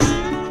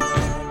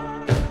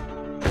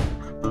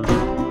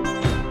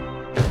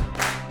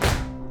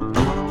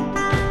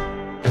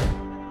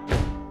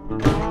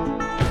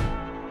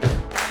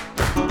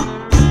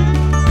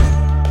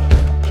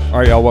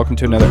y'all. Welcome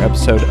to another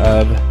episode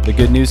of the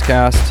Good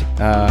Newscast.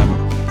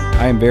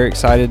 I am very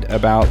excited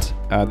about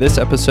this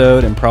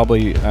episode and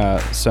probably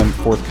some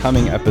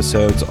forthcoming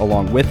episodes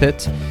along with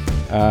it.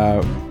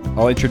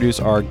 I'll introduce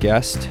our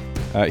guest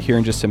here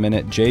in just a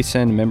minute.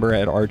 Jason, member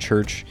at our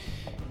church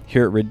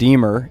here at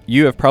Redeemer.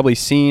 You have probably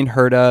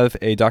heard of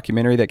a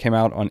documentary that came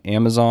out on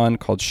Amazon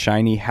called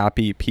Shiny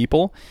Happy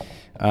People.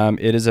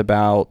 It is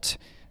about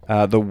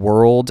the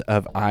world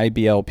of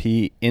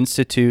IBLP,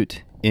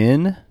 Institute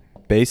in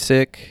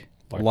Basic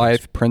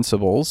Life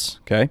Principles.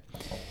 Okay,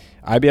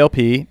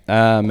 IBLP.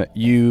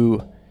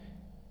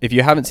 If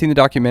you haven't seen the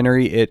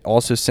documentary, it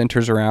also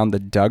centers around the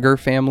Duggar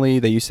family.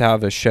 They used to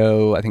have a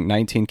show, I think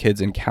 19 Kids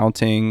and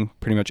Counting.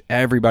 Pretty much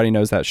everybody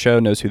knows that show,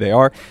 knows who they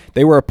are.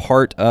 They were a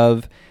part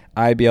of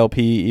IBLP,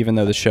 even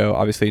though the show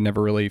obviously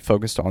never really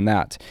focused on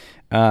that.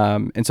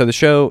 And so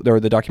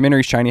the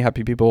documentary Shiny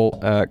Happy People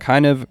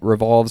kind of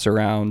revolves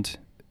around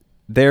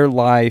their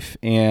life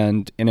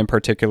and in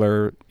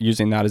particular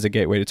using that as a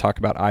gateway to talk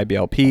about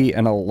IBLP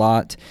and a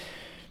lot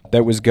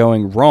that was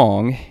going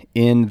wrong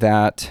in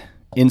that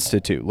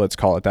institute, let's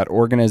call it, that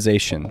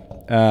organization.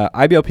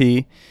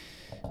 IBLP,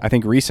 I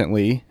think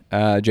recently,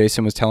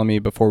 Jason was telling me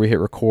before we hit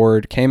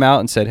record, came out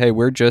and said, hey,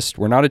 we're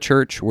not a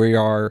church. We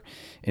are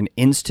an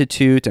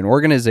institute, an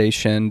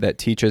organization that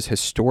teaches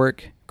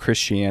historic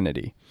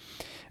Christianity.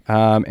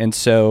 And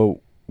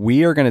so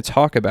we are going to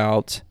talk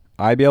about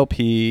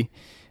IBLP,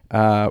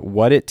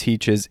 what it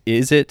teaches.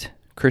 Is it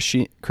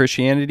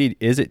Christianity?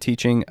 Is it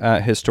teaching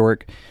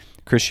historic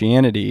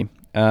Christianity?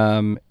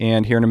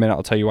 And here in a minute,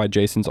 I'll tell you why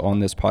Jason's on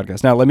this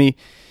podcast. Now, let me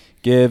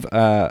give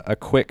a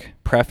quick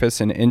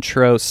preface and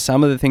intro,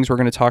 some of the things we're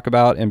going to talk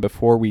about. And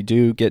before we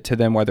do get to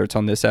them, whether it's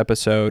on this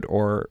episode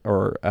or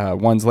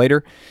ones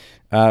later,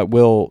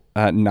 will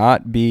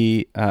not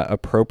be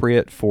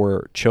appropriate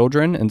for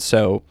children. And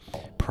so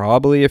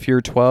probably if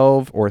you're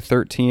 12 or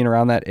 13,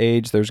 around that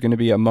age, there's going to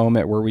be a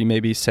moment where we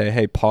maybe say,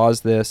 hey,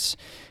 pause this,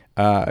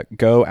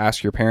 go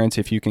ask your parents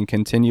if you can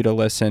continue to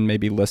listen,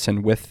 maybe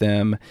listen with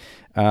them.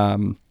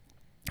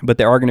 But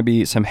there are going to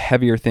be some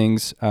heavier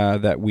things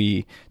that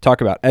we talk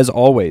about. As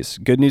always,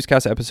 Good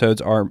Newscast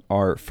episodes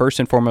are first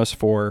and foremost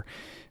for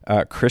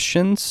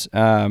Christians,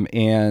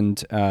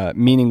 and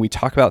meaning we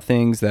talk about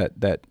things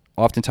that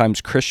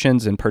oftentimes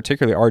Christians, and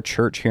particularly our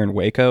church here in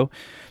Waco,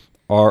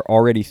 are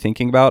already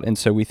thinking about. And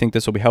so we think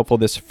this will be helpful.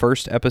 This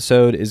first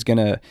episode is going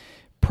to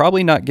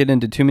probably not get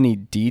into too many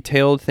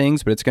detailed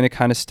things, but it's going to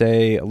kind of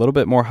stay a little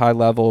bit more high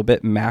level, a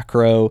bit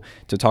macro,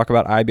 to talk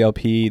about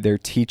IBLP, their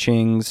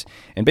teachings,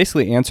 and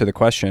basically answer the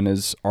question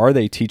is, are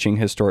they teaching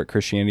historic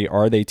Christianity?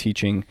 Are they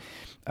teaching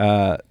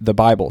the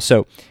Bible?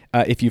 So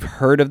if you've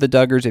heard of the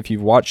Duggars, if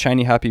you've watched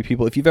Shiny Happy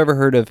People, if you've ever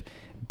heard of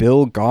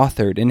Bill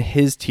Gothard and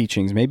his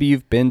teachings, maybe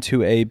you've been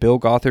to a Bill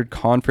Gothard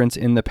conference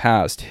in the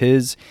past,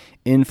 his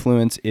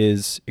influence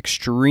is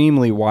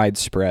extremely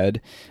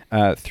widespread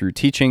through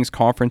teachings,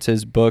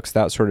 conferences, books,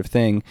 that sort of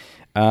thing.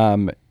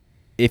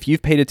 If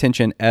you've paid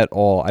attention at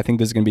all, I think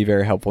this is going to be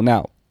very helpful.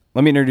 Now,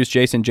 let me introduce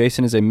Jason.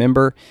 Jason is a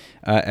member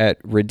at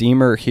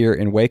Redeemer here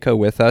in Waco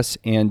with us,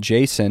 and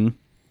Jason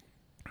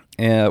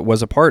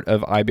was a part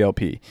of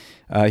IBLP.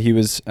 He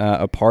was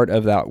a part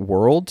of that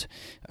world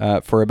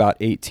for about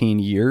 18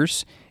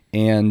 years.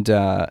 And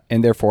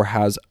therefore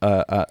has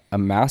a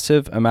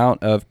massive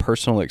amount of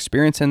personal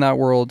experience in that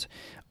world,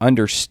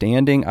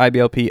 understanding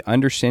IBLP,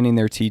 understanding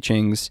their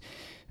teachings,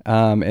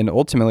 and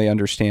ultimately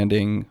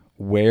understanding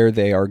where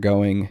they are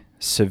going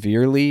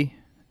severely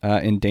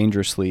and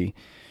dangerously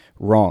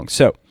wrong.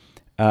 So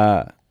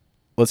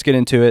let's get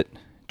into it.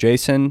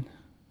 Jason,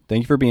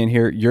 thank you for being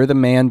here. You're the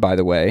man, by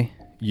the way.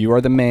 You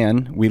are the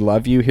man. We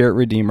love you here at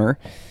Redeemer.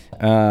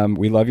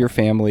 We love your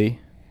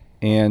family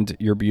and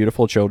your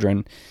beautiful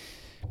children.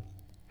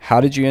 How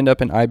did you end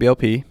up in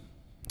IBLP?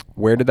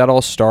 Where did that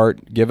all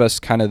start? Give us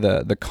kind of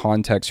the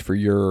context for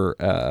your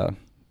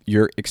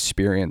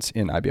experience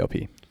in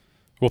IBLP.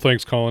 Well,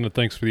 thanks, Colin, and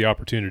thanks for the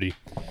opportunity.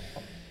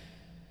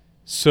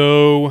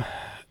 So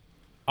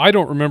I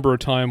don't remember a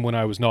time when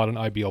I was not in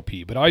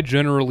IBLP, but I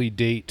generally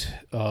date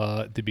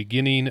the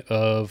beginning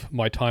of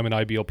my time in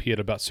IBLP at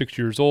about 6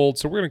 years old,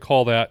 so we're going to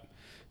call that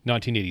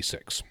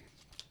 1986.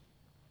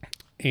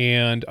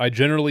 And I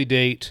generally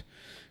date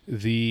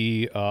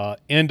the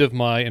end of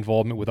my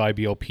involvement with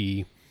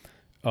IBLP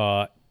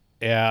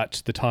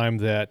at the time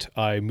that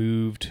I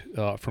moved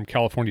from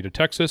California to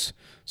Texas.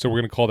 So we're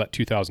going to call that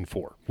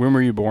 2004. When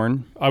were you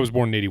born? I was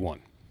born in 81.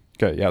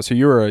 Okay, yeah, so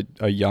you were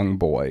a young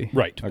boy.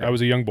 Right, okay. I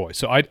was a young boy.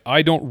 So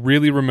I don't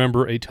really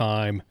remember a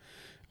time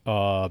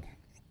before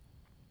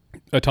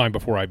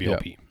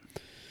IBLP.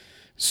 Yeah.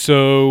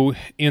 So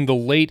in the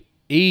late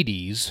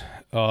 80s,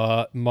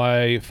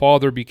 my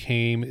father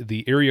became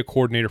the area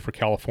coordinator for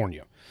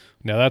California.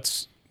 Now,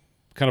 that's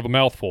kind of a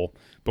mouthful,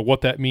 but what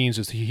that means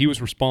is he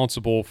was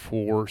responsible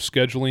for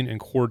scheduling and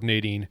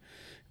coordinating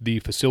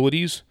the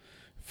facilities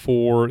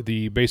for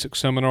the basic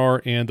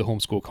seminar and the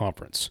homeschool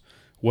conference.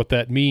 What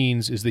that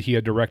means is that he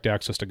had direct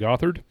access to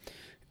Gothard,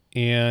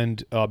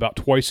 and about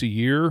twice a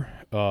year,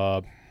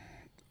 Gothard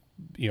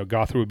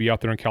would be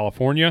out there in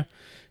California,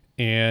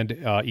 And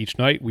each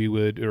night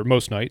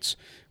most nights,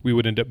 we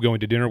would end up going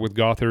to dinner with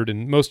Gothard,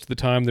 and most of the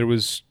time there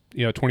was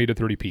 20 to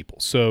 30 people.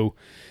 So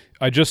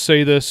I just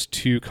say this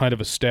to kind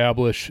of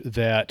establish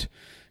that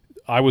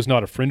I was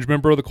not a fringe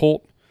member of the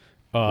cult.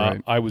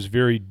 Right. I was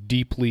very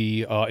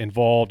deeply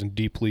involved and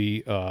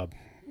deeply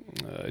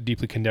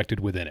connected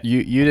within it.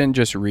 You didn't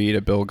just read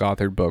a Bill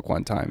Gothard book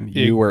one time.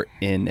 You were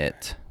in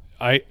it.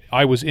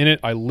 I was in it.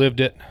 I lived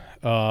it.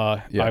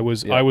 I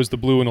was the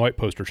blue and white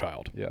poster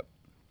child. Yep.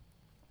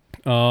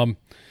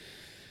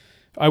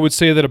 I would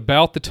say that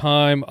about the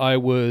time I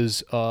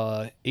was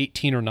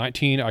 18 or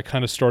 19, I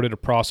kind of started a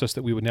process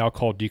that we would now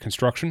call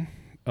deconstruction.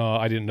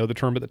 I didn't know the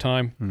term at the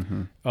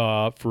time.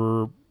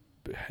 For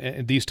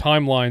these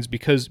timelines,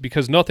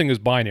 because nothing is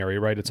binary,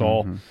 right? It's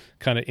all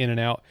kind of in and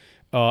out.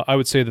 I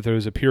would say that there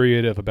was a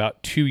period of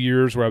about 2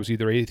 years where I was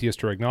either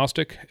atheist or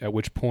agnostic, at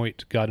which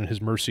point God in his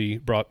mercy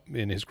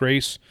in his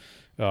grace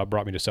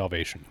brought me to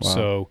salvation. Wow.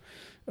 So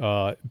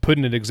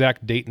putting an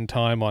exact date and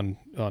time on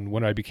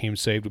when I became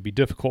saved would be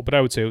difficult, but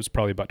I would say it was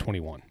probably about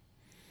 21.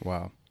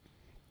 Wow.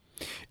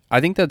 I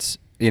think that's,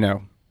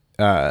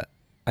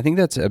 I think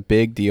that's a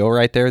big deal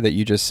right there that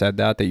you just said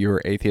that you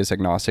were atheist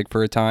agnostic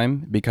for a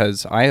time,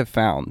 because I have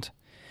found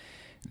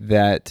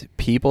that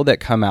people that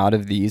come out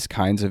of these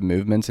kinds of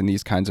movements and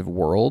these kinds of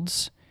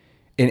worlds,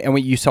 and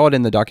you saw it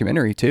in the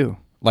documentary too,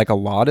 like a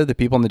lot of the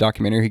people in the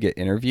documentary who get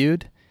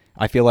interviewed,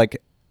 I feel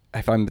like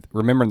if I'm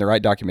remembering the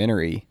right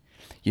documentary,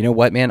 you know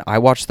what, man, I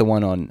watched the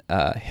one on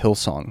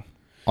Hillsong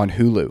on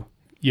Hulu.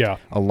 Yeah.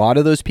 A lot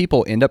of those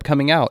people end up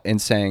coming out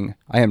and saying,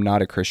 I am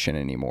not a Christian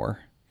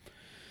anymore.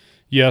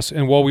 Yes,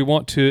 and while we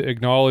want to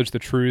acknowledge the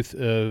truth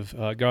of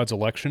God's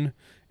election,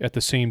 at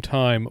the same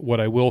time, what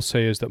I will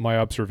say is that my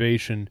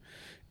observation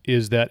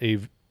is that a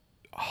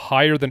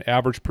higher than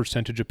average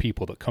percentage of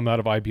people that come out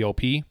of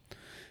IBLP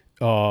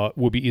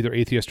will be either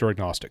atheist or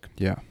agnostic.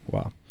 Yeah,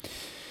 wow.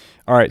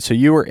 All right, so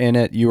you were in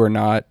it. You were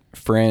not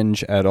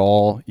fringe at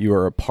all. You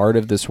were a part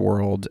of this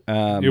world.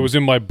 It was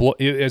in my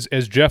blood.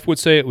 As Jeff would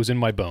say, it was in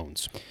my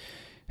bones.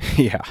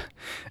 Yeah.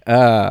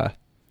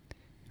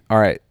 All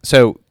right,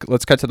 so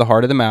let's cut to the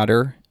heart of the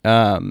matter.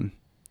 I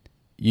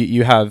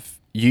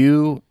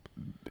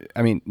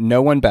mean,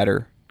 no one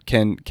better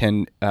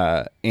can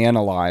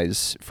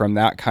analyze from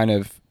that kind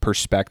of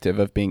perspective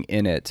of being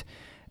in it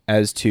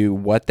as to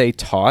what they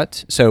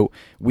taught. So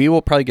we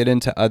will probably get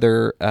into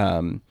other,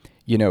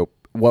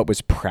 what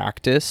was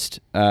practiced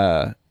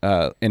in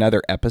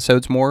other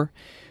episodes more.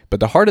 But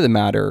the heart of the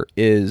matter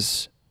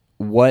is,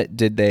 what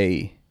did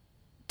they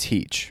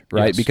teach,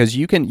 right? Yes. Because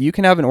you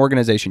can have an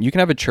organization, you can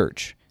have a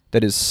church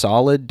that is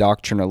solid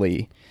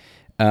doctrinally,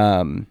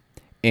 and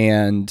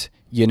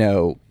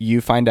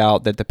you find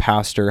out that the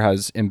pastor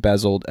has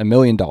embezzled $1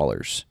 million,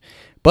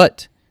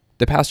 but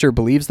the pastor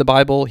believes the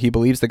Bible, he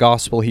believes the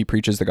gospel, he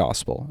preaches the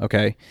gospel,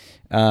 okay?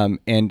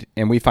 And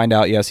we find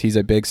out, yes, he's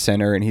a big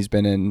sinner and he's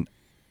been in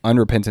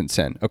unrepentant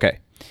sin. Okay.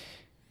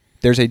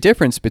 There's a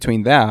difference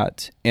between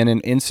that and an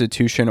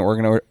institution or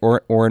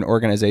an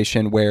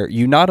organization where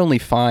you not only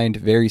find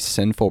very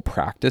sinful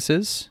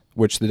practices,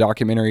 which the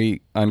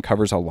documentary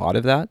uncovers a lot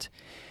of that,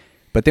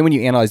 but then when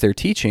you analyze their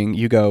teaching,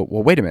 you go,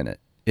 well, wait a minute,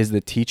 is the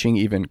teaching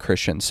even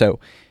Christian? So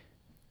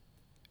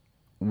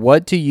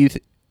what do you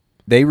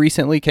they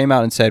recently came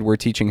out and said, we're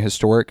teaching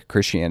historic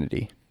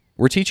Christianity.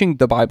 We're teaching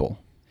the Bible.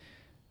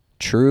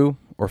 True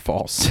or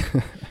false?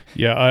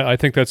 Yeah, I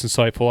think that's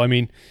insightful. I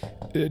mean,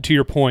 to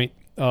your point,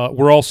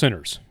 we're all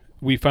sinners.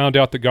 We found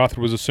out that Gothard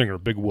was a singer.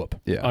 Big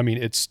whoop. Yeah. I mean,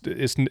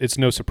 it's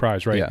no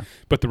surprise, right? Yeah.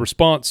 But the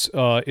response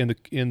in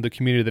the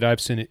community that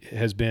I've seen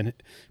has been,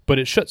 but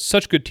it's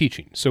such good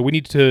teaching. So we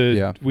need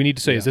to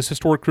say, is this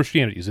historic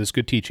Christianity? Is this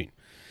good teaching?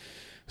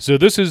 So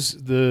this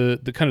is the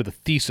kind of the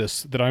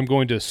thesis that I'm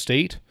going to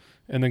state,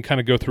 and then kind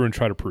of go through and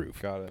try to prove.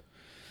 Got it.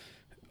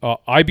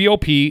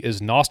 IBLP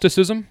is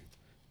Gnosticism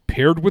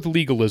paired with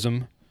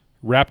legalism,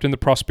 wrapped in the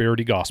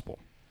prosperity gospel.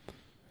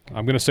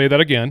 I'm going to say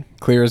that again.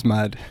 Clear as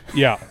mud.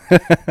 Yeah.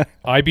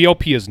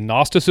 IBLP is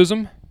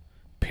Gnosticism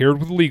paired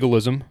with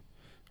legalism,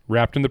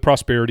 wrapped in the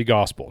prosperity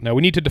gospel. Now,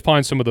 we need to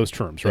define some of those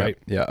terms, right?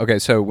 Yeah. Okay,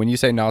 so when you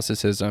say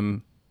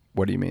Gnosticism,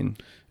 what do you mean?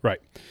 Right.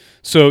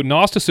 So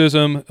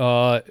Gnosticism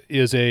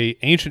is a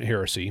ancient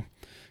heresy.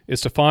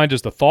 It's defined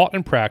as the thought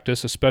and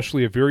practice,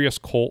 especially of various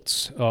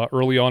cults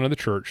early on in the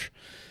church,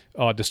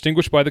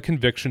 distinguished by the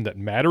conviction that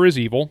matter is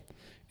evil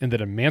and that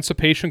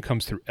emancipation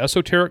comes through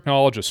esoteric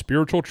knowledge of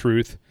spiritual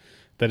truth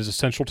that is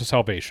essential to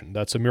salvation.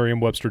 That's a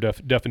Merriam-Webster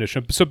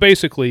definition. So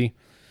basically,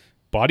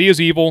 body is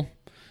evil.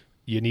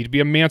 You need to be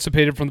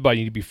emancipated from the body.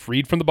 You need to be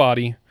freed from the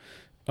body.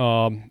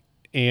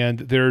 And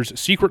there's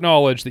secret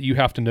knowledge that you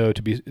have to know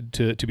to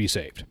be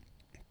saved.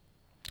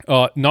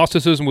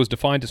 Gnosticism was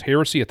defined as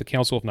heresy at the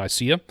Council of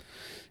Nicaea.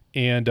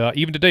 And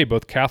even today,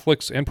 both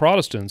Catholics and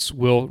Protestants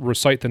will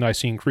recite the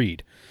Nicene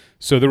Creed.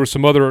 So there were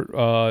some other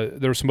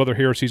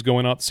heresies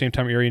going on at the same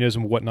time,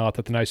 Arianism and whatnot,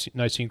 that the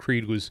Nicene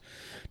Creed was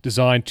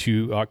designed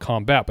to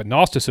combat, but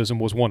Gnosticism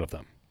was one of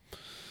them.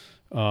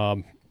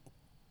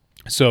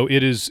 So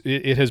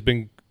it has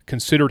been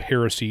considered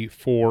heresy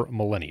for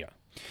millennia.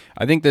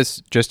 I think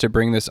this, just to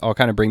bring this, I'll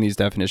kind of bring these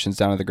definitions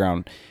down to the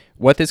ground.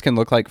 What this can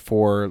look like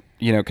for,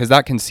 because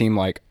that can seem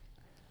like,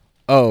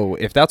 oh,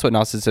 if that's what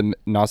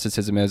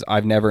Gnosticism is,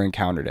 I've never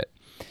encountered it.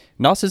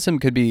 Gnosticism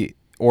could be,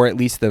 or at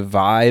least the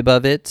vibe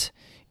of it,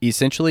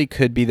 essentially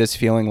could be this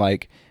feeling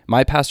like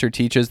my pastor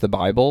teaches the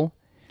Bible,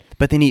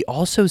 but then he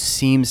also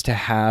seems to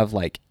have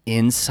like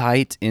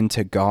insight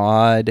into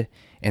God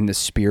and the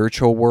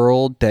spiritual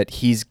world that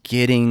he's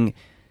getting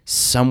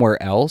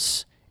somewhere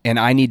else, and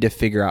I need to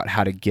figure out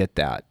how to get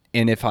that.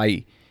 And if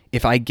I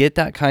get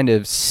that kind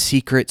of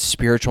secret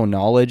spiritual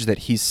knowledge that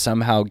he's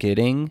somehow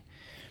getting,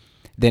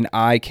 then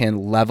I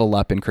can level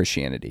up in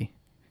Christianity.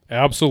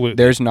 Absolutely.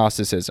 There's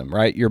Gnosticism,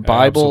 right? Your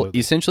Bible, Absolutely.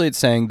 essentially it's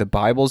saying the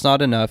Bible's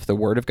not enough, the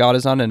Word of God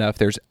is not enough,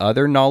 there's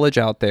other knowledge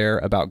out there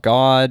about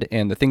God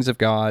and the things of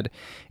God.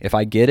 If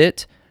I get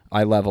it,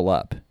 I level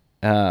up.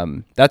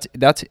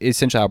 That's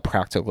essentially how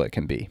practical it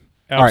can be.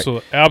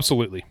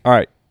 Absolutely. All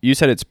right. You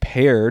said it's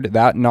paired,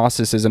 that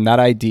Gnosticism, that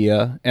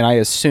idea, and I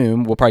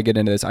assume, we'll probably get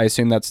into this, I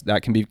assume that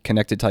can be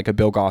connected to like a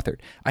Bill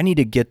Gothard. I need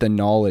to get the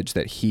knowledge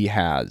that he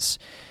has.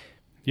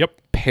 Yep.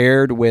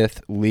 Paired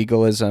with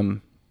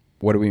legalism.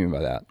 What do we mean by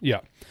that?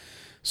 Yeah.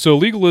 So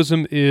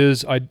legalism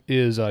is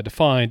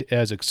defined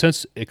as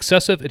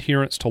excessive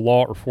adherence to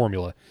law or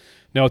formula.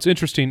 Now, it's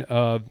interesting.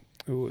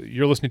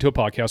 You're listening to a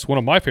podcast. One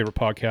of my favorite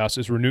podcasts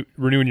is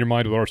Renewing Your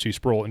Mind with R.C.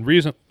 Sproul. And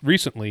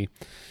recently,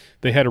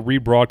 they had a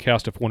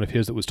rebroadcast of one of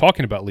his that was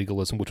talking about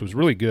legalism, which was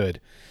really good.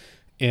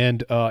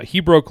 And he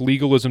broke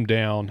legalism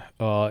down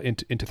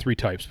into three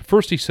types.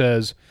 First, he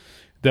says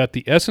that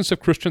the essence of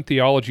Christian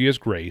theology is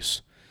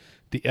grace.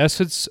 The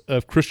essence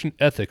of Christian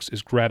ethics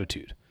is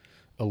gratitude.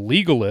 A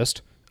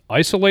legalist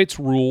isolates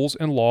rules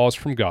and laws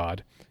from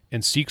God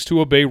and seeks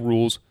to obey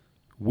rules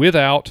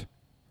without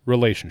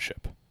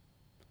relationship.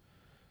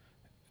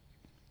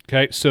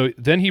 Okay, so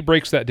then he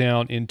breaks that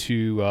down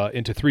into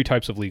three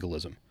types of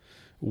legalism.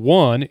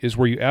 One is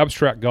where you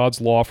abstract God's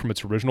law from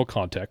its original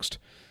context.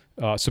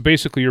 So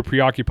basically, you're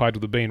preoccupied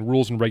with obeying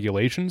rules and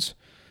regulations,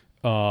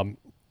 again,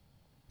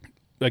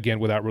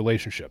 without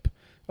relationship.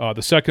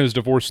 The second is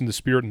divorcing the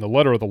spirit and the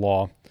letter of the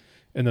law.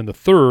 And then the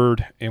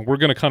third, and we're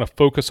going to kind of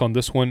focus on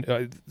this one.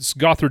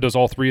 Gothard does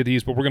all three of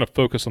these, but we're going to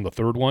focus on the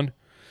third one.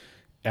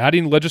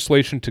 Adding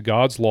legislation to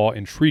God's law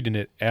and treating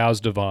it as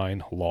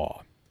divine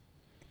law.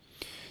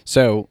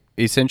 So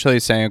essentially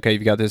saying, okay,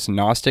 you've got this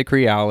Gnostic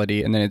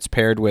reality, and then it's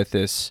paired with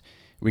this,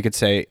 we could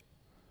say,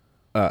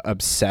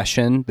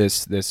 obsession,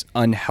 this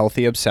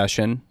unhealthy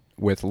obsession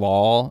with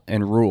law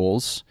and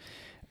rules,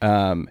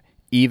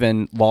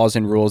 even laws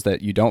and rules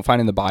that you don't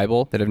find in the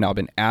Bible that have now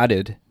been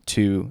added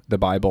to the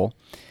Bible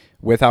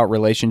without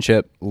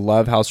relationship.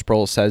 Love how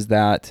Sproul says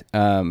that,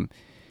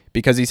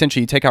 because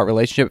essentially you take out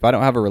relationship. If I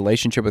don't have a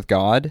relationship with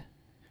God,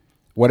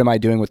 what am I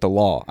doing with the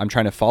law? I'm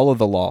trying to follow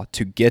the law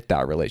to get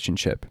that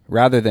relationship,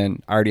 rather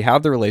than I already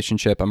have the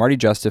relationship. I'm already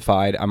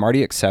justified. I'm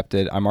already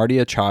accepted. I'm already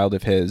a child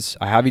of his.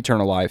 I have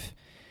eternal life.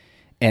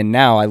 And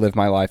now I live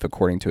my life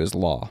according to his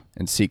law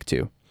and seek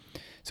to.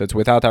 So it's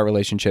without that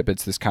relationship.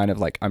 It's this kind of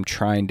like, I'm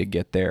trying to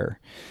get there.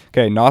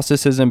 Okay.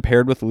 Gnosticism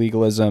paired with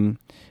legalism,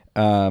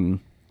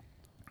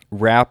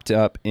 wrapped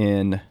up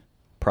in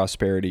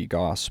prosperity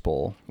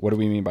gospel. What do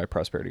we mean by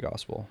prosperity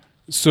gospel?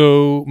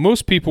 So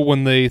most people,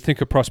 when they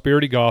think of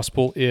prosperity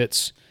gospel,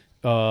 it's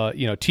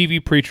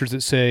TV preachers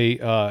that say,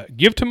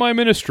 "Give to my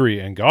ministry,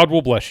 and God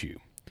will bless you."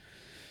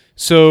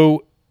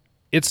 So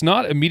it's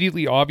not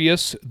immediately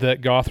obvious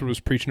that Gothard was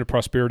preaching a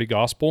prosperity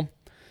gospel,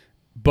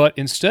 but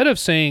instead of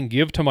saying,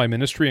 "Give to my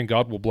ministry, and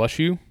God will bless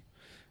you,"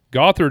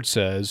 Gothard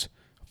says,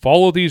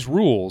 "Follow these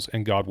rules,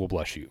 and God will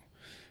bless you."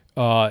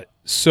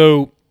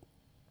 So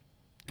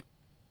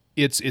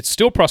it's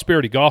still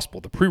prosperity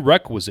gospel. The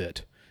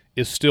prerequisite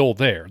is still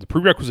there. The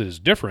prerequisite is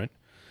different,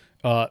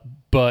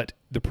 but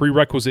the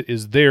prerequisite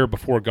is there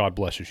before God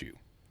blesses you.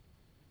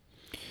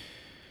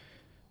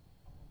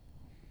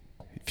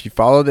 If you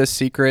follow this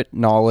secret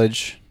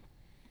knowledge,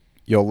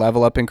 you'll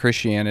level up in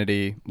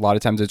Christianity. A lot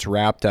of times it's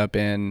wrapped up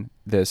in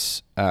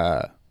this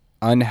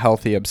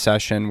unhealthy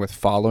obsession with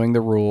following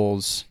the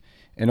rules.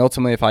 And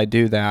ultimately, if I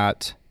do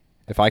that,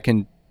 if I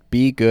can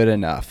be good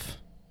enough,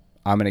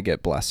 I'm going to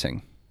get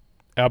blessing.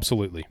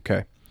 Absolutely.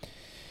 Okay.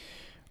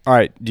 All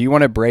right. Do you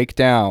want to break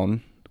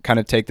down, kind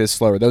of take this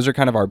slower? Those are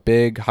kind of our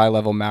big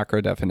high-level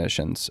macro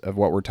definitions of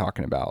what we're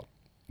talking about.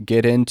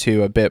 Get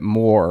into a bit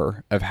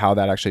more of how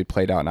that actually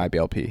played out in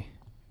IBLP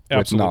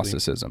with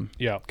Gnosticism.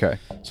 Yeah. Okay.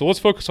 So let's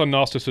focus on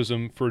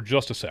Gnosticism for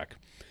just a sec.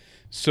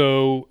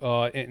 So,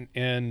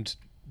 and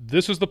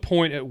this is the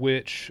point at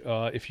which,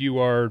 if you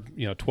are,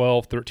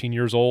 12, 13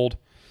 years old,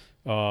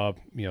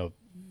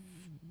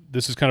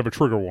 this is kind of a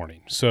trigger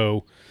warning.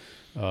 So,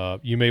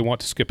 you may want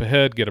to skip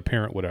ahead, get a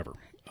parent, whatever.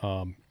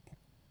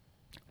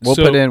 We'll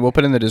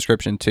put in the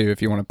description too.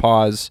 If you want to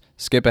pause,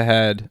 skip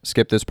ahead,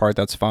 skip this part,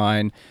 that's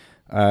fine.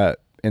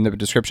 In the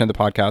description of the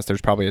podcast,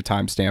 there's probably a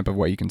timestamp of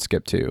what you can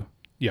skip to.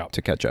 Yeah.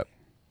 To catch up.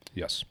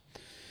 Yes.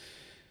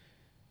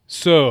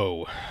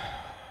 So,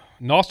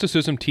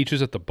 Gnosticism teaches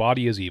that the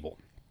body is evil.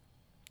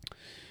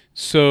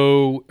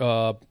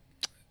 So,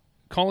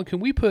 Colin, can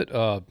we put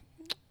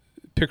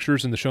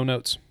pictures in the show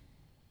notes?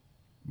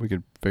 We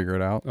could figure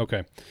it out.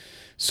 Okay.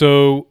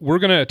 So we're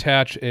going to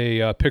attach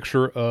a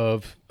picture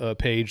of a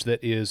page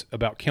that is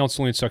about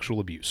counseling and sexual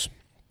abuse.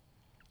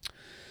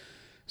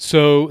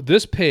 So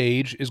this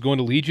page is going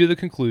to lead you to the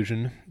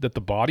conclusion that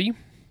the body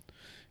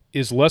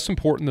is less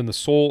important than the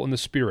soul and the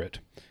spirit.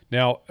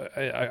 Now,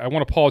 I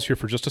want to pause here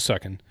for just a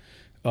second.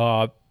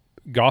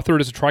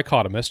 Gothard is a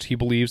trichotomist. He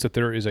believes that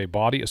there is a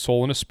body, a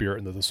soul, and a spirit,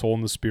 and that the soul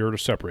and the spirit are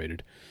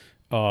separated.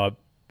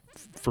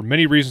 For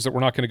many reasons that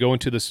we're not going to go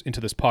into this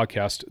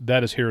podcast,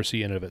 that is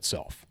heresy in and of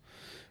itself.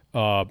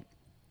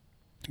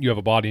 You have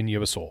a body and you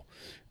have a soul.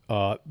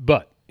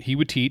 But he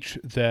would teach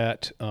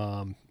that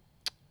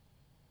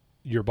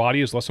your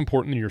body is less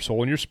important than your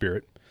soul and your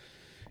spirit,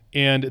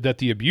 and that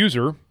the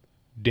abuser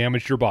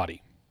damaged your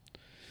body.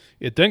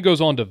 It then goes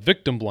on to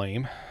victim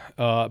blame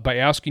by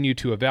asking you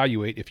to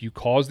evaluate if you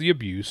caused the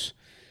abuse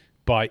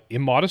by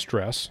immodest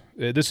dress.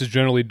 This is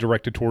generally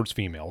directed towards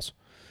females,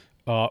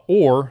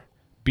 or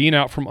being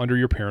out from under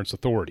your parents'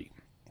 authority.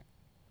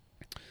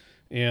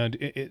 And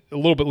a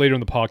little bit later in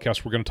the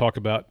podcast, we're going to talk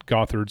about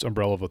Gothard's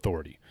umbrella of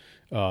authority.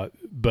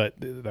 But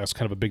that's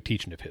kind of a big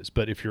teaching of his.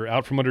 But if you're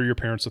out from under your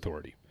parents'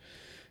 authority.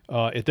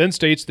 It then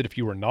states that if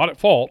you are not at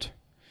fault,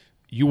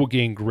 you will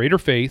gain greater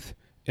faith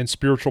and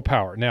spiritual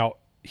power. Now,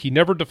 he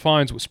never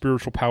defines what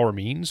spiritual power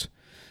means,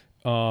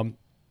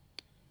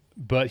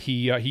 but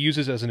he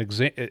uses as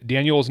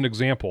Daniel as an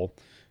example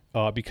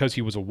because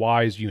he was a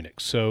wise eunuch.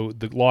 So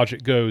the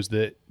logic goes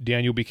that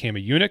Daniel became a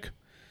eunuch,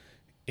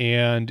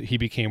 and he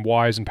became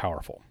wise and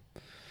powerful.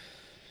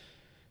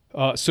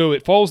 So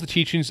it follows the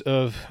teachings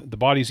of the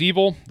body's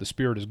evil, the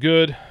spirit is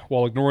good,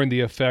 while ignoring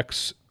the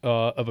effects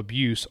of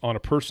abuse on a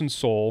person's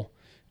soul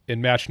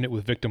and matching it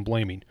with victim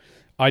blaming.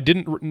 I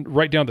didn't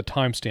write down the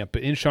timestamp,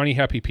 but in Shiny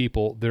Happy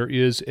People, there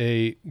is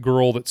a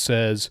girl that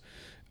says,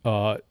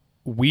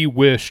 we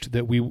wished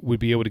that we would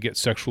be able to get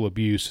sexual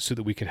abuse so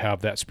that we could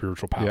have that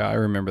spiritual power. Yeah, I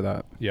remember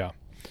that. Yeah.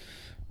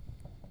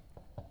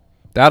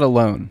 That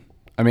alone,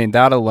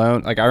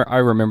 like I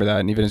remember that,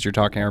 and even as you're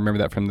talking, I remember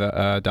that from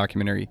the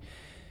documentary.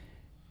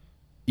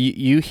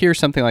 You hear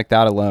something like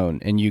that alone,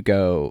 and you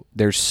go,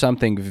 there's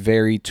something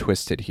very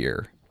twisted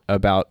here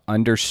about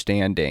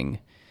understanding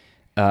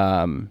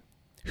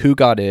who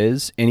God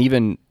is and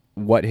even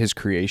what his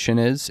creation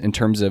is in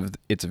terms of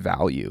its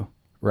value,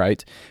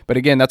 right? But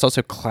again, that's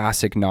also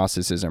classic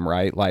Gnosticism,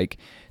 right? Like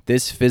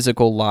this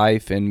physical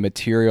life and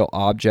material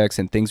objects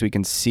and things we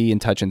can see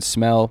and touch and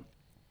smell,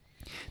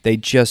 they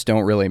just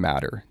don't really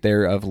matter.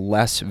 They're of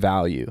less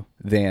value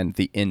than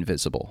the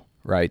invisible,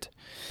 right?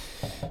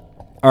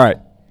 All right.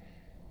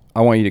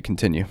 I want you to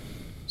continue.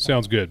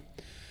 Sounds good.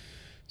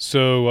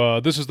 So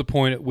this is the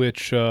point at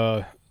which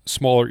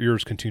smaller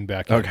ears can tune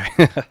back in.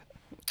 Okay.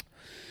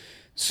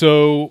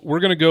 So we're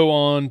going to go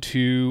on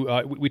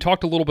to, we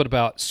talked a little bit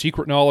about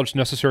secret knowledge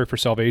necessary for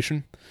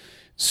salvation.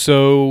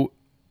 So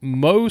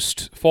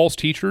most false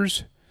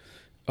teachers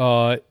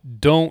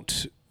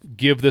don't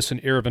give this an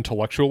air of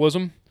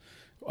intellectualism.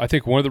 I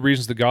think one of the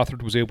reasons that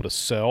Gothard was able to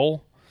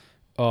sell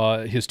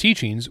his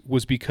teachings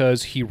was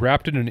because he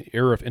wrapped it in an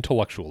air of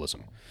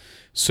intellectualism.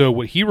 So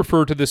what he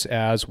referred to this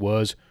as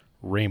was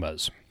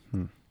rhemas.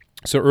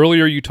 So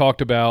earlier you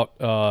talked about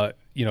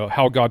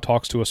how God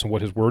talks to us and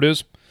what his word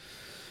is.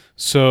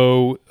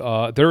 So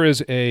there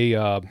is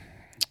it's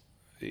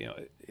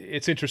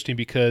interesting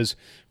because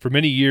for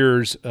many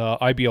years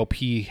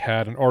IBLP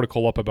had an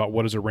article up about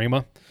what is a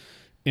rhema,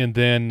 and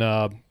then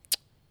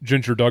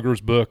Ginger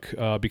Duggar's book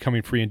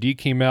Becoming Free Indeed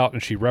came out,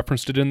 and she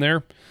referenced it in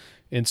there,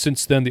 and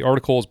since then the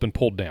article has been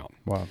pulled down.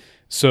 Wow.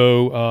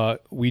 So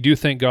we do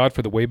thank God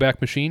for the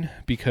Wayback Machine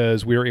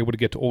because we are able to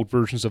get to old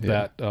versions of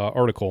that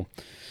article.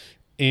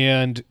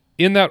 And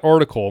in that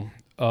article,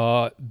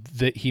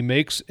 that he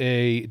makes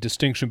a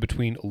distinction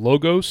between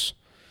logos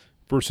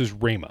versus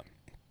rhema.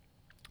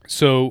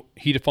 So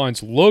he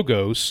defines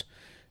logos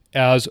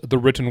as the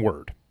written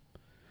word.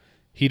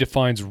 He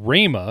defines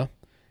rhema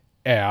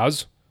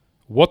as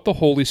what the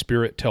Holy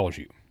Spirit tells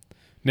you.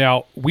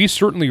 Now, we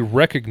certainly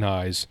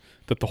recognize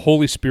that the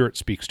Holy Spirit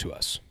speaks to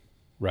us,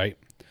 right?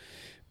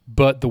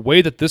 But the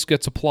way that this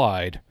gets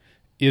applied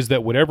is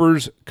that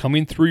whatever's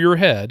coming through your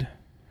head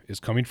is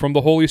coming from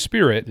the Holy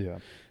Spirit. Yeah.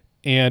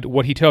 And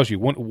what he tells you,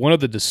 one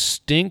of the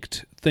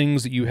distinct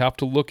things that you have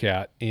to look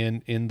at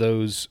in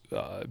those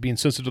being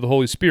sensitive to the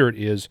Holy Spirit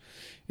is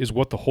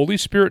what the Holy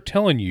Spirit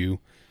telling you,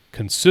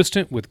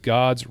 consistent with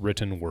God's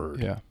written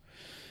word.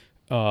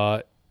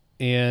 Yeah.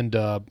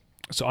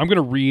 So I'm going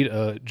to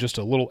read just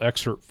a little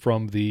excerpt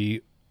from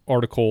the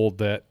article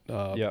that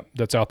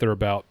that's out there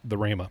about the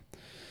rhema.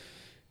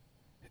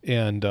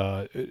 And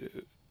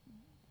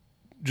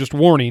just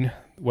warning,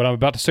 what I'm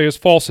about to say is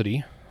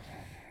falsity.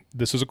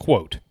 This is a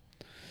quote.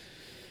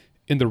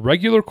 In the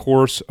regular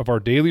course of our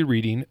daily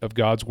reading of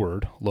God's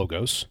Word,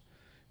 Logos,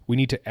 we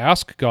need to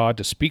ask God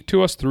to speak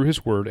to us through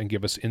His Word and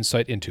give us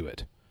insight into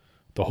it.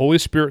 The Holy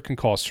Spirit can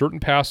cause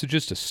certain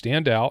passages to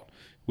stand out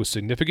with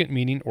significant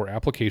meaning or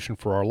application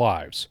for our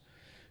lives.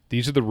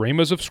 These are the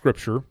rhemas of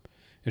Scripture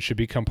and should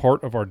become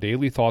part of our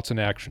daily thoughts and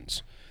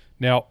actions.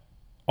 Now,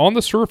 on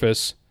the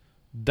surface,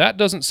 that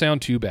doesn't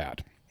sound too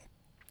bad.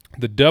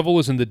 The devil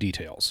is in the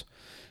details.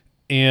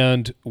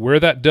 And where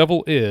that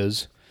devil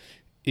is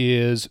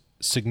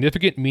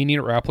significant meaning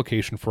or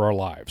application for our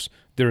lives.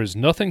 There is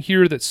nothing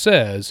here that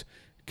says,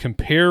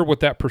 compare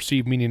what that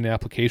perceived meaning and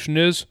application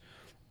is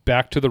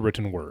back to the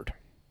written word.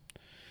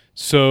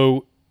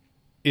 So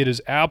it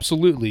is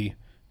absolutely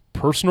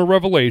personal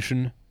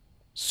revelation,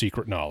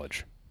 secret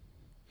knowledge.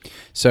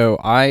 So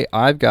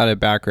I've got a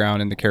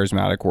background in the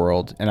charismatic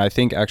world, and I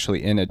think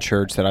actually in a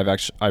church that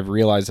I've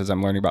realized as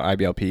I'm learning about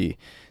IBLP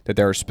that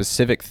there are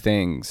specific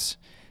things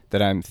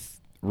that I'm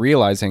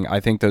realizing. I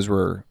think those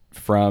were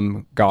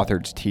from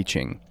Gothard's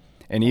teaching,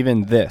 and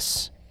even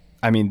this.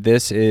 I mean,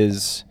 this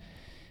is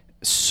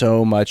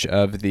so much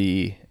of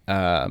the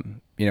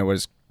what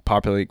is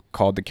popularly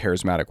called the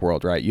charismatic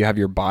world, right? You have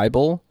your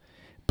Bible,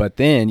 but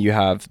then you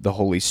have the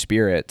Holy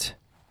Spirit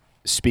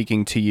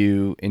speaking to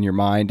you in your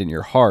mind and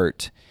your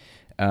heart.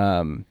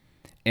 And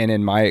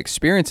in my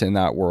experience in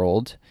that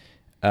world,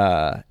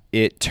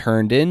 it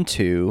turned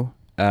into,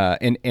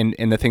 and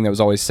the thing that was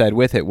always said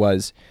with it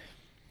was,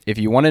 if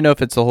you want to know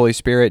if it's the Holy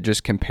Spirit,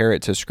 just compare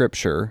it to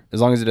Scripture.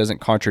 As long as it doesn't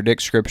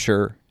contradict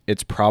Scripture,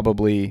 it's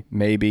probably,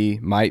 maybe,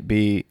 might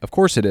be, of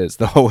course it is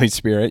the Holy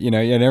Spirit.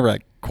 You're never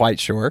quite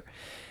sure.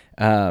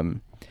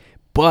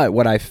 But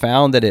what I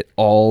found that it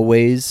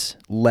always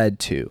led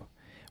to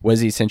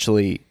was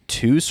essentially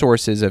two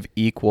sources of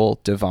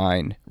equal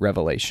divine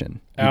revelation.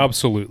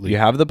 Absolutely. You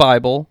have the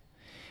Bible,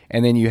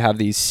 and then you have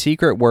these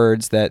secret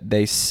words that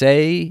they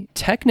say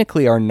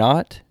technically are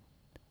not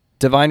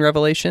divine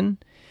revelation,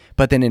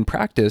 but then in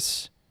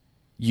practice,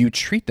 you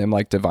treat them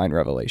like divine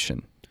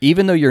revelation,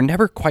 even though you're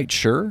never quite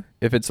sure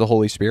if it's the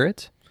Holy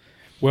Spirit.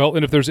 Well,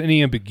 and if there's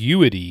any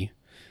ambiguity,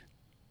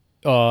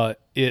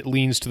 it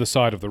leans to the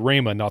side of the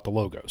Rhema, not the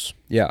Logos.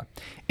 Yeah.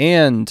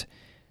 And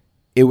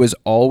it was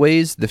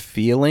always, the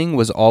feeling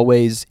was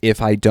always,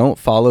 if I don't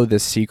follow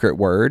this secret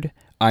word,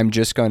 I'm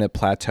just going to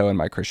plateau in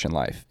my Christian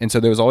life. And so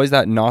there was always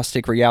that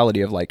Gnostic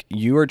reality of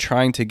you are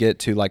trying to get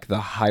to the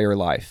higher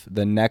life,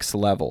 the next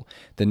level,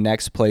 the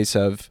next place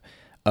of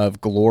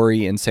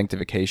glory and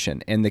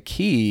sanctification. And the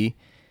key,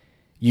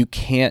 you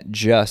can't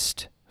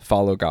just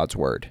follow God's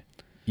word.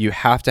 You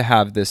have to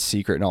have this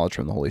secret knowledge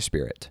from the Holy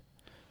Spirit.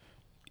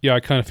 Yeah, I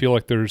kind of feel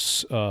like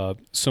there's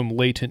some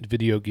latent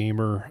video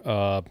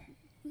gamer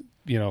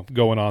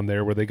going on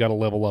there where they got to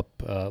level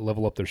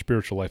up their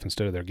spiritual life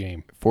instead of their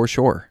game. For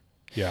sure.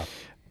 Yeah.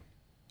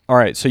 All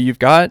right, so you've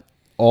got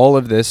all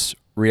of this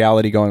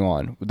reality going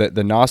on.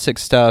 The Gnostic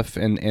stuff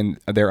and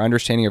their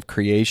understanding of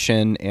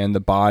creation and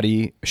the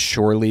body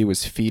surely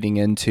was feeding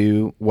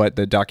into what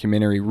the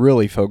documentary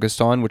really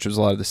focused on, which was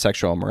a lot of the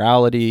sexual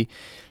immorality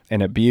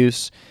and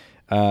abuse.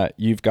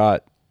 You've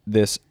got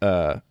this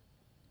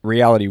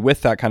reality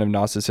with that kind of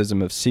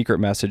Gnosticism of secret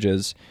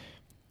messages.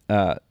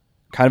 Kind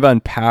of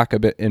unpack a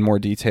bit in more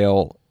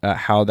detail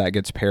how that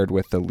gets paired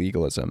with the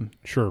legalism.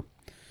 Sure.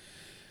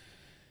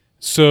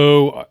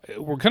 So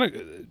we're kind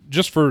of,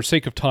 just for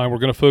sake of time, we're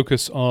going to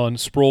focus on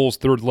Sproul's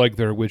third leg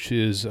there, which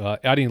is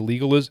adding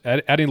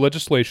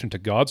legislation to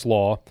God's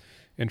law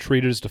and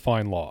treat it as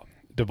divine law.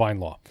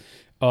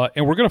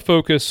 And we're going to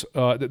focus,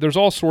 there's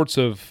all sorts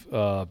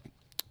of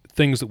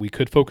things that we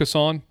could focus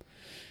on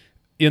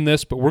in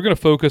this, but we're going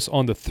to focus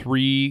on the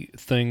three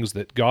things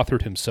that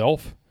Gothard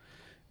himself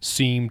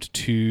seemed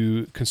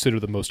to consider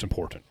the most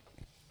important.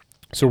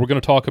 So we're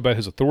going to talk about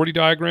his authority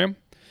diagram,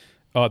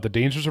 the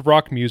dangers of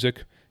rock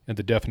music, and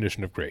the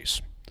definition of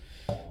grace.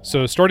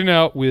 So starting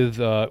out with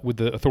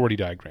the authority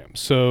diagram.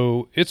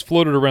 So it's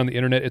floated around the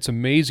internet. It's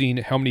amazing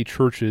how many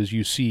churches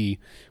you see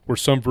where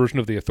some version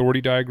of the authority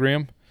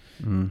diagram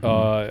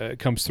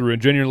comes through.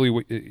 And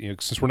generally,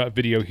 since we're not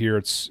video here,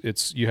 it's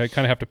you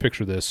kind of have to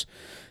picture this.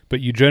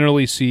 But you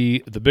generally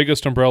see the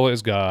biggest umbrella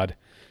is God.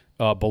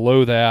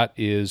 Below that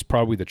is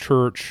probably the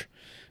church.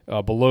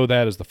 Below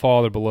that is the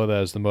father. Below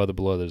that is the mother.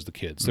 Below that is the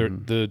kids.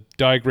 The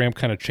diagram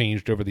kind of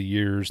changed over the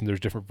years, and there's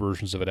different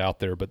versions of it out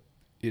there, but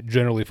it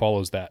generally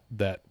follows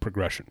that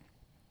progression.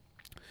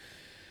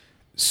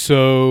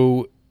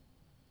 So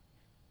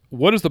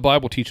what does the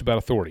Bible teach about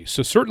authority?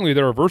 So certainly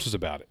there are verses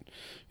about it.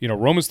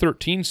 Romans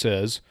 13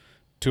 says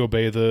to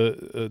obey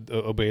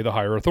the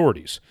higher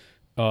authorities.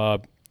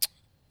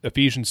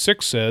 Ephesians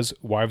 6 says,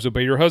 wives,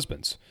 obey your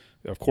husbands.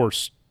 Of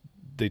course,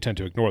 they tend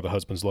to ignore the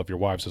husbands, love your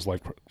wives as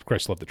like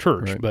Christ loved the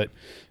church. Right. But,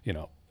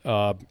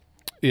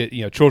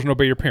 children,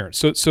 obey your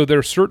parents. So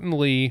there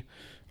certainly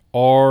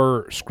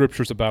are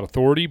scriptures about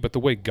authority, but the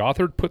way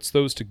Gothard puts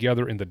those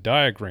together in the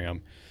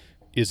diagram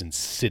is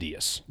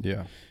insidious.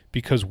 Yeah.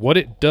 Because what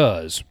it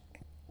does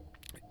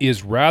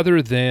is,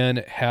 rather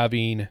than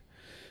having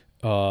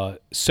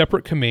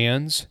separate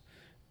commands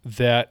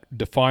that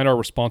define our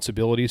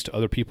responsibilities to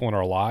other people in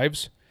our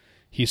lives,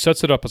 he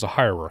sets it up as a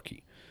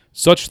hierarchy,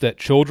 such that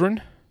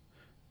children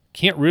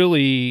can't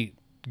really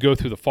go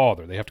through the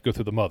father. They have to go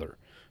through the mother.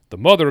 The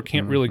mother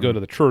can't really go to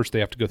the church. They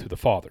have to go through the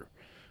father.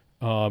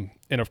 And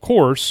of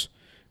course,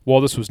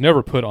 while this was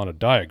never put on a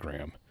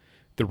diagram,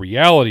 the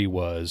reality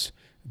was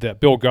that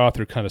Bill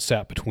Gothard kind of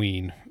sat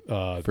between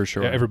For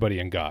sure. everybody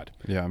and God.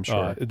 Yeah, I'm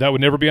sure. That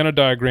would never be on a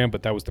diagram,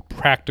 but that was the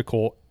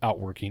practical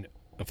outworking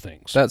of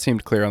things. That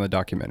seemed clear on the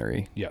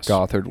documentary. Yes.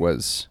 Gothard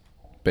was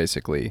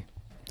basically,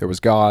 there was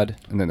God,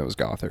 and then there was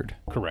Gothard.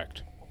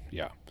 Correct.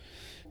 Yeah.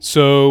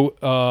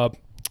 So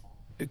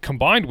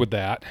combined with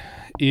that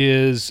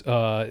is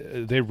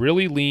they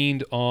really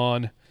leaned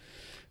on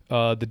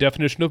the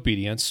definition of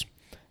obedience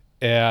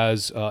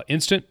as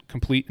instant,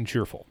 complete, and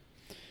cheerful.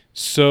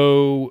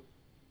 So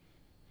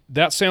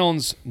that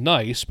sounds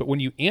nice, but when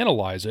you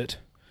analyze it,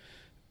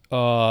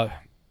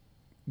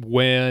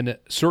 when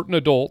certain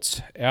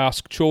adults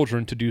ask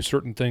children to do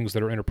certain things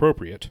that are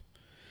inappropriate,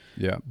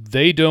 Yeah.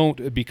 they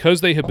don't,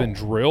 because they have been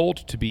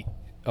drilled to be,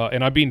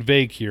 and I'm being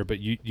vague here, but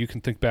you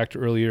can think back to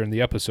earlier in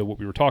the episode what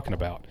we were talking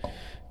about.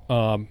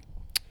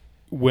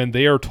 When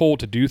they are told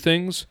to do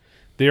things,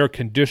 they are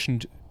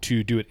conditioned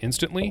to do it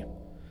instantly,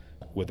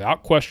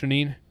 without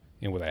questioning,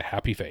 and with a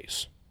happy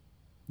face.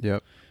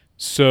 Yep.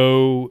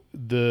 So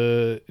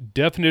the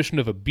definition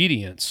of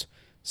obedience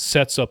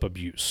sets up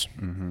abuse.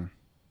 Mm-hmm.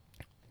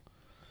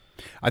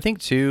 I think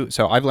too,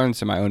 so I've learned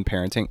this in my own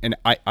parenting, and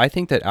I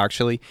think that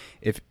actually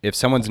if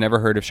someone's never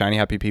heard of Shiny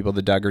Happy People,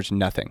 the Duggars,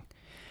 nothing.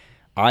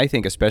 I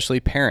think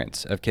especially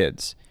parents of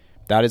kids,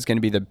 that is going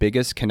to be the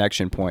biggest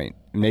connection point,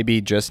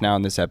 maybe just now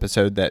in this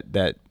episode,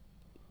 that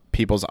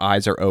people's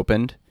eyes are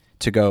opened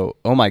to go,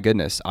 oh my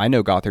goodness, I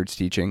know Gothard's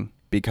teaching,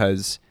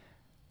 because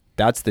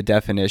that's the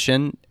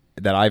definition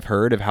that I've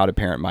heard of how to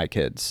parent my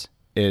kids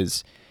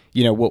is,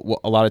 you know, what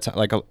a lot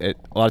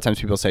of times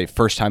people say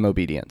first time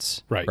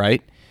obedience,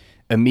 right?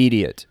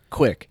 Immediate,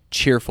 quick,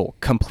 cheerful,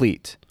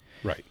 complete.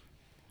 Right.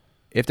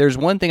 If there's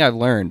one thing I've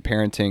learned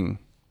parenting,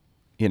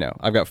 you know,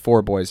 I've got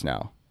 4 boys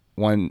now,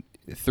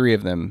 3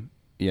 of them,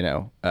 you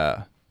know,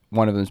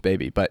 one of them's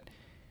baby, but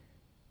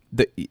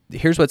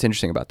here's what's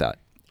interesting about that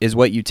is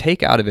what you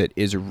take out of it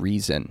is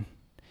reason,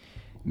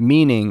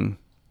 meaning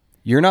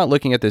you're not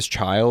looking at this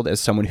child as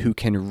someone who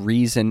can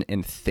reason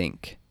and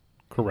think.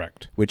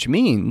 Correct. Which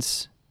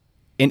means,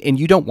 and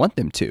you don't want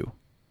them to.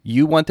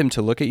 You want them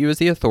to look at you as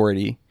the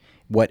authority.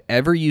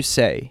 Whatever you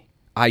say,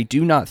 I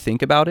do not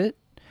think about it.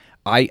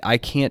 I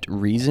can't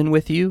reason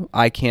with you.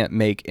 I can't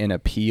make an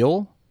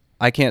appeal.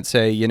 I can't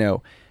say, you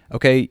know,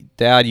 okay,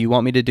 Dad, you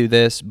want me to do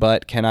this,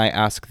 but can I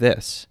ask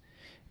this?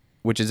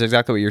 Which is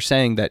exactly what you're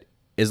saying, that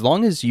as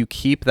long as you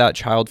keep that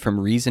child from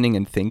reasoning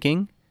and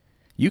thinking,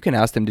 you can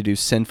ask them to do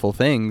sinful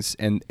things,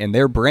 and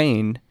their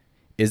brain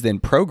is then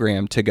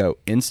programmed to go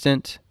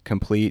instant,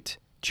 complete,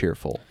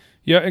 cheerful.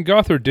 Yeah, and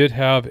Gothard did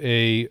have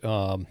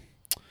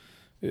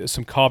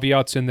some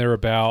caveats in there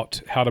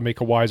about how to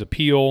make a wise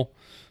appeal,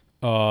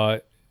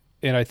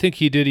 and I think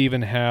he did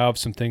even have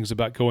some things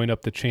about going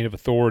up the chain of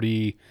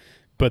authority,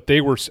 but they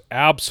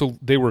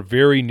were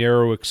very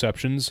narrow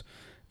exceptions,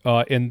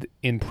 and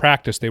in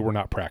practice they were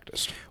not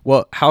practiced.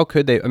 Well, how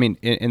could they? I mean,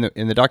 in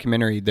the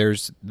documentary,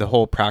 there's the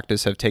whole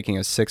practice of taking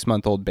a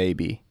 6-month-old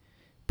baby,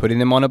 putting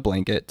them on a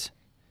blanket.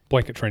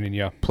 Blanket training,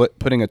 yeah.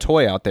 Putting a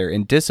toy out there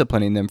and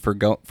disciplining them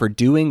for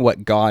doing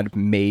what God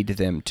made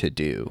them to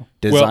do,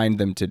 designed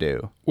them to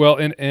do. Well,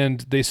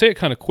 and they say it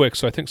kind of quick,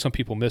 so I think some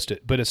people missed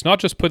it. But it's not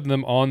just putting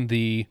them on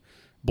the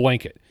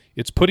blanket.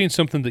 It's putting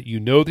something that you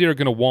know they are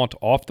going to want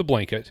off the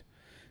blanket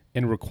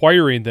and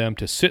requiring them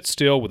to sit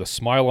still with a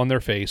smile on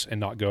their face and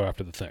not go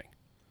after the thing.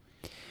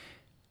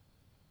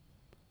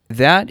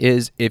 That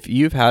is, if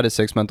you've had a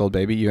 6-month-old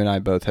baby, you and I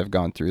both have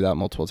gone through that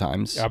multiple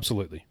times.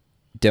 Absolutely.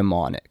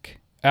 Demonic.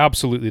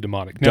 Absolutely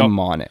demonic. Now,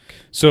 demonic.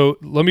 So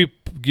let me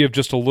give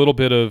just a little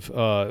bit of,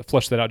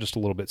 flesh that out just a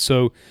little bit.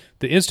 So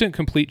the instant,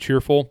 complete,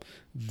 cheerful,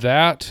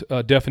 that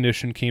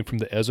definition came from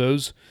the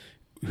Ezzos,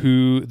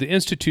 who the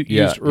Institute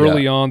used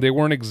early on. They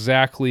weren't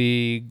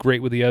exactly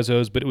great with the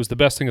Ezzos, but it was the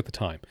best thing at the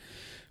time.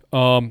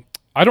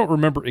 I don't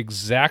remember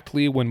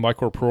exactly when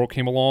Michael Pearl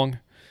came along,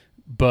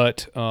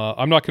 but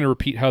I'm not going to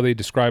repeat how they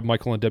describe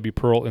Michael and Debbie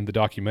Pearl in the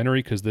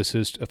documentary because this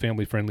is a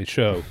family-friendly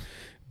show,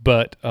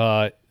 but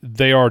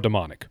they are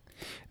demonic.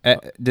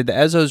 Did the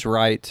Ezzos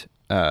write...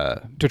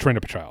 to Train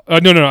Up a Child.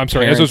 No, I'm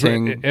sorry.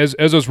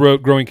 Ezzos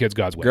wrote Growing Kids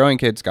God's Way. Growing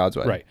Kids God's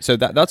Way. Right. So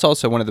that's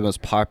also one of the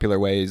most popular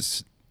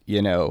ways,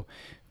 you know,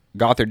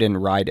 Gothard didn't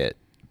write it,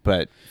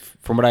 but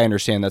from what I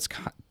understand, that's...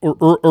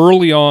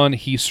 Early on,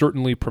 he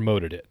certainly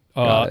promoted it.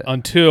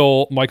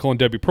 Until Michael and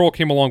Debbie Pearl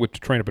came along with To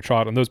Train Up a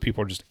Child, and those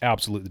people are just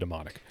absolutely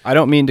demonic. I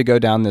don't mean to go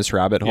down this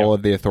rabbit hole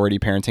of the authority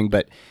parenting,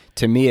 but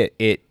to me,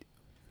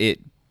 it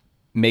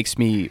makes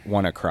me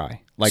want to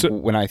cry. Like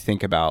when I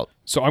think about...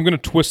 So I'm going to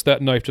twist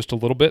that knife just a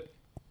little bit.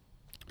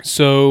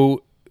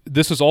 So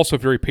this is also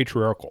very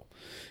patriarchal,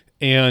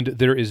 and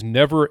there is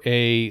never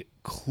a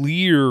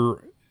clear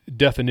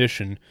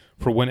definition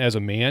for when, as a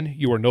man,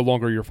 you are no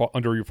longer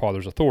under your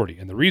father's authority.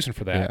 And the reason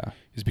for that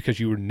is because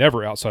you were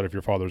never outside of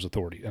your father's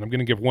authority. And I'm going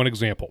to give one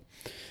example.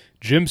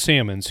 Jim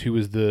Sammons, who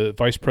was the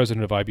vice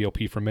president of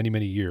IBLP for many,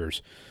 many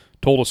years,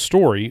 told a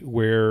story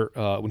where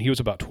when he was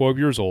about 12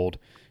 years old,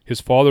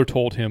 his father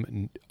told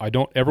him, "I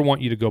don't ever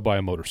want you to go buy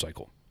a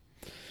motorcycle."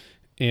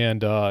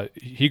 And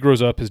he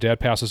grows up, his dad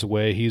passes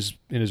away, he's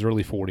in his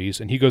early 40s,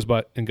 and he goes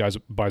by and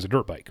buys a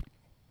dirt bike.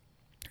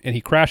 and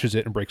he crashes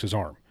it and breaks his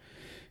arm.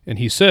 And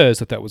he says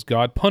that that was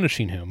God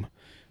punishing him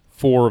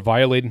for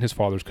violating his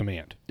father's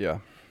command. Yeah.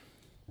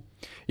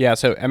 Yeah,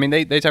 so, I mean,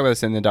 they talk about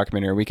this in the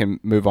documentary. We can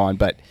move on,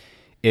 but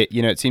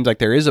it seems like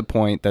there is a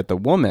point that the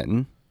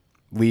woman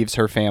leaves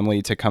her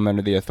family to come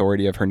under the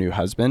authority of her new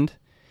husband.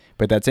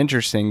 But that's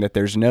interesting that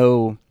there's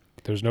no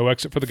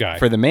exit for the guy.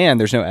 For the man,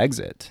 there's no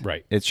exit.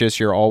 Right. It's just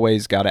you're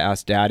always got to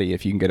ask daddy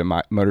if you can get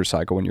a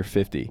motorcycle when you're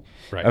 50.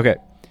 Right.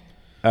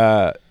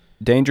 Okay.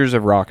 Dangers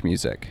of rock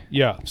music.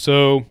 Yeah.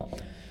 So,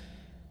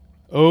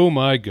 oh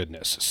my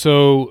goodness.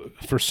 So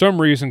for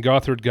some reason,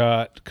 Gothard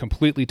got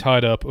completely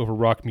tied up over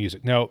rock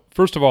music. Now,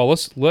 first of all,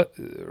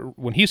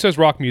 when he says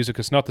rock music,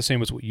 it's not the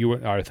same as what you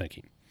and I are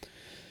thinking.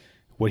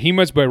 What he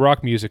means by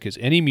rock music is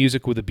any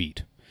music with a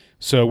beat.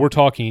 So we're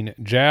talking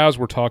jazz,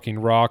 we're talking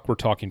rock, we're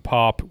talking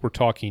pop, we're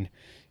talking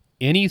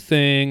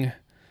anything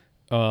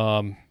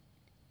that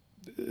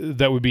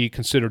would be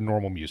considered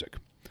normal music.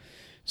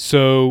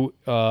 So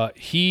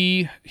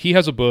he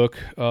has a book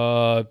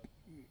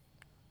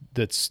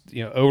that's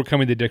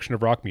overcoming the addiction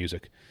of rock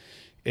music,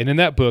 and in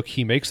that book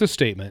he makes the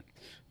statement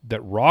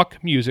that rock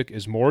music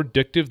is more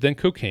addictive than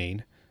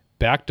cocaine,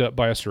 backed up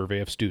by a survey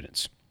of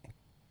students.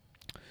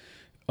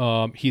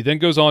 He then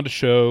goes on to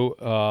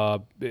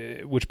show,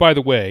 which, by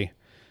the way,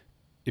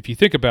 if you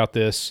think about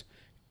this,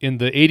 in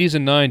the 80s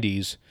and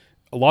 90s,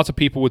 lots of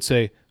people would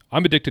say,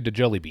 I'm addicted to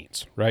jelly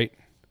beans, right?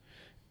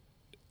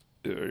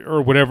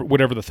 Or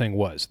whatever the thing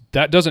was.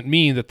 That doesn't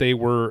mean that they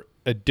were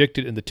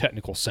addicted in the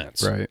technical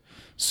sense. Right.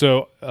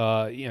 So,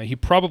 he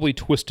probably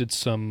twisted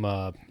some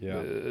of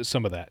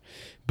that.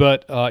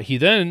 But he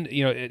then,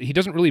 he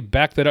doesn't really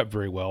back that up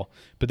very well.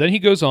 But then he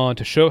goes on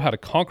to show how to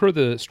conquer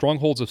the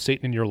strongholds of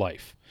Satan in your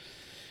life.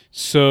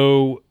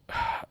 So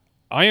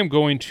I am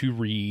going to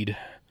read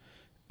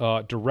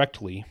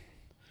directly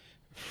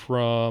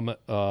from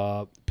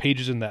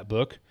pages in that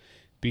book,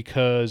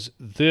 because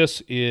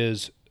this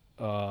is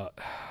the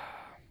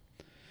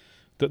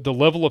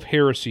level of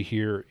heresy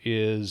here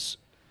is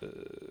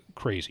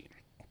crazy.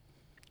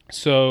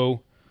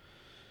 So,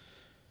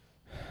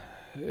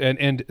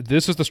 and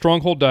this is the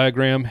stronghold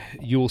diagram.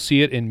 You will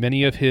see it in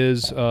many of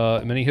his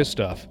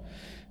stuff.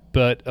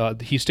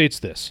 But he states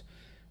this: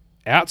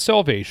 at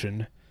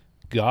salvation,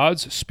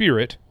 God's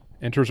Spirit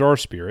enters our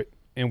spirit,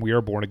 and we are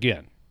born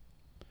again.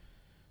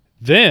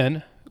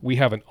 Then we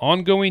have an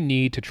ongoing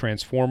need to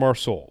transform our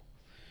soul.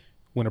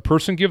 When a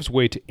person gives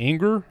way to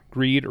anger,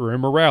 greed, or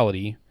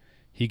immorality,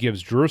 he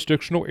gives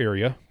jurisdictional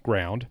area,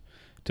 ground,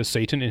 to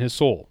Satan in his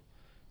soul.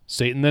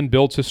 Satan then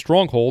builds his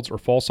strongholds or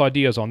false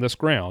ideas on this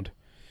ground,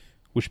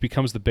 which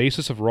becomes the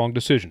basis of wrong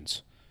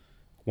decisions.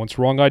 Once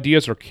wrong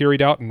ideas are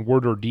carried out in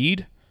word or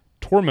deed,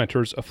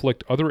 tormentors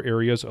afflict other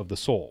areas of the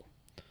soul.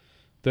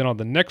 Then on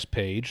the next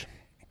page,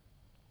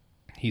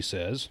 he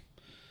says,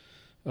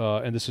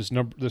 and this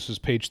is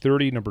page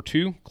 30, number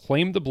 2,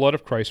 claim the blood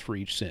of Christ for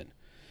each sin.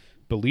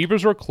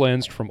 Believers are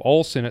cleansed from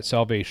all sin at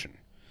salvation.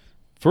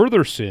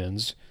 Further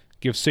sins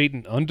give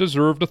Satan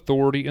undeserved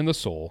authority in the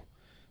soul,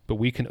 but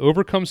we can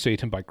overcome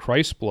Satan by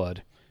Christ's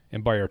blood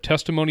and by our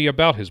testimony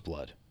about his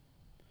blood.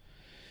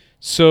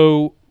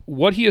 So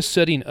what he is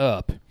setting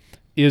up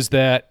is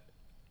that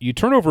you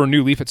turn over a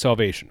new leaf at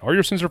salvation. All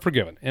your sins are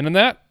forgiven. And in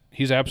that,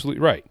 he's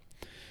absolutely right.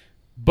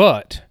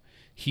 But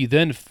he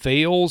then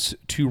fails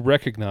to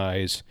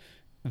recognize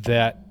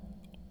that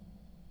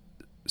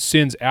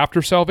sins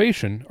after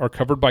salvation are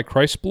covered by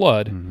Christ's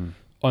blood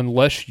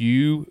unless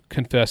you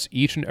confess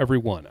each and every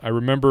one. I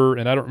remember,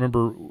 and I don't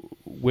remember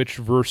which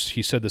verse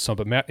he said this on,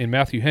 but in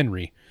Matthew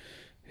Henry,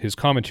 his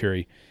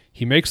commentary,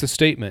 he makes the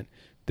statement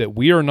that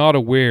we are not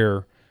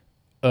aware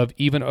of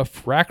even a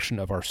fraction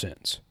of our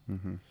sins.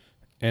 Mm-hmm.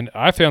 And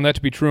I found that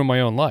to be true in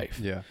my own life.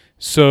 Yeah.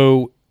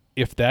 So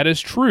if that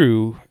is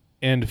true,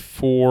 and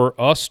for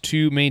us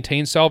to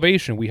maintain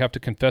salvation, we have to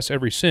confess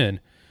every sin,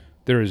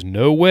 there is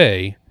no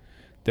way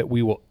that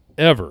we will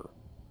ever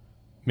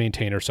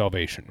maintain our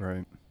salvation.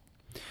 Right.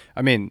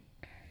 I mean,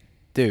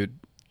 dude,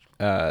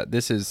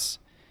 this is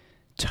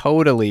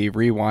totally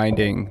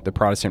rewinding the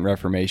Protestant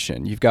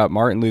Reformation. You've got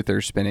Martin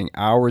Luther spending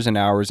hours and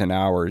hours and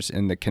hours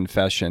in the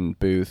confession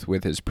booth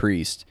with his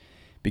priest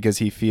because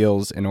he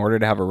feels in order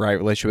to have a right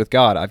relationship with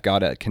God, I've got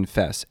to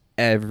confess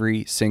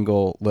every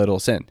single little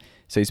sin.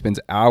 So he spends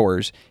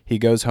hours. He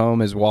goes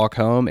home, his walk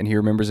home, and he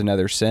remembers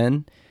another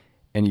sin,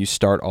 and you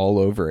start all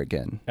over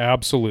again.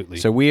 Absolutely.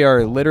 So we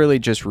are literally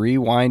just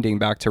rewinding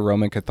back to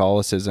Roman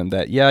Catholicism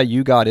that, yeah,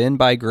 you got in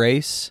by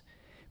grace,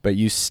 but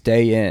you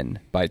stay in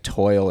by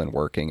toil and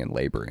working and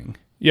laboring.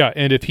 Yeah,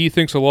 and if he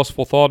thinks a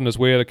lustful thought on his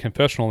way out of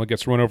confessional and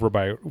gets run over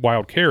by a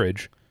wild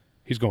carriage,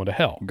 he's going to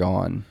hell.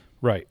 Gone.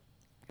 Right.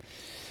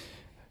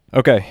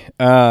 Okay.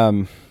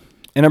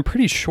 And I'm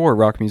pretty sure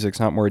rock music's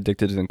not more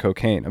addictive than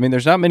cocaine. I mean,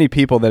 there's not many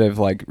people that have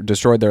like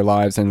destroyed their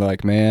lives and they're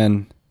like,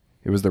 man,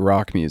 it was the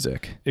rock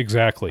music.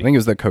 Exactly. I think it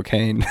was the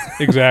cocaine.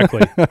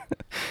 Exactly.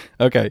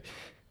 Okay.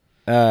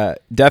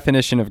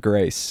 Definition of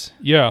grace.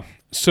 Yeah.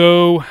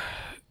 So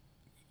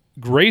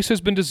grace has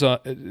been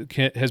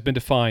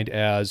defined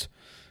as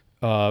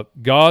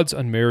God's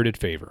unmerited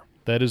favor.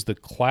 That is the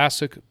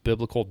classic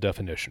biblical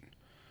definition.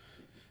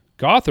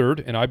 Gothard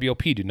and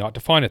IBLP do not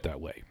define it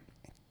that way.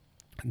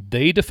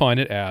 They define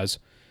it as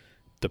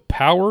the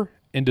power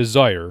and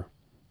desire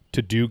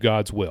to do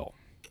God's will.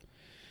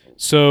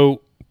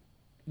 So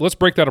let's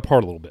break that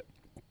apart a little bit.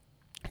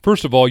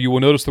 First of all, you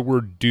will notice the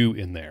word do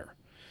in there.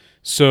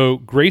 So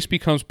grace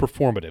becomes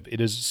performative.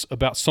 It is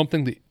about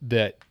something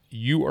that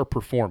you are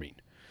performing.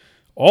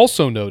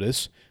 Also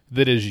notice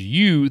that it is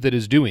you that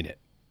is doing it.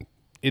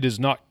 It is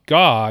not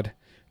God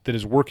that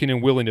is working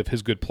and willing of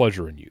his good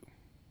pleasure in you.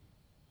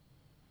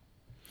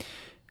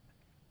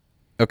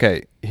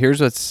 Okay, here's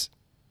this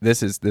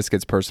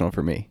gets personal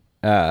for me.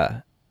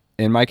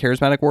 In my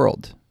charismatic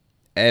world,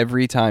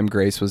 every time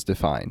grace was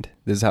defined,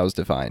 this is how it's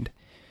defined.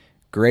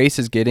 Grace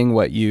is getting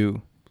what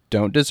you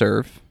don't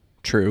deserve,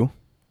 true.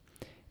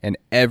 And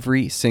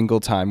every single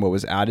time what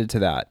was added to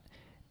that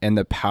and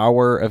the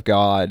power of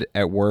God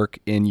at work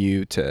in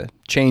you to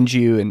change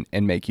you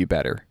and make you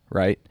better,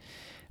 right?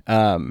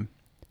 The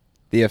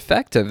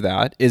effect of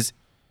that is,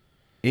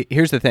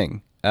 here's the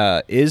thing.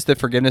 Is the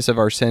forgiveness of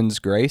our sins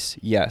grace?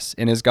 Yes.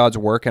 And is God's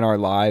work in our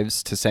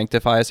lives to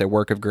sanctify us a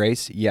work of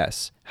grace?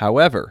 Yes.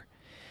 However,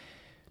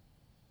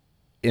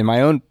 in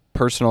my own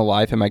personal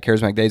life, in my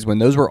charismatic days, when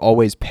those were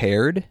always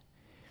paired,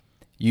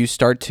 you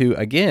start to,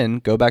 again,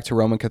 go back to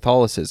Roman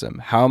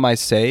Catholicism. How am I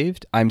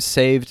saved? I'm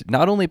saved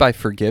not only by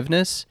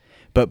forgiveness,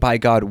 but by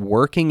God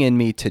working in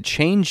me to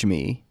change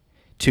me,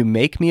 to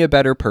make me a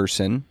better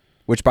person,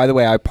 which, by the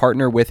way, I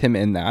partner with him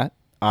in that.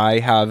 I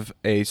have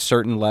a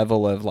certain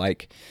level of we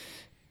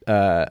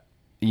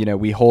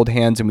hold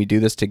hands and we do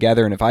this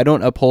together. And if I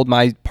don't uphold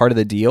my part of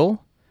the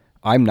deal,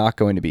 I'm not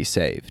going to be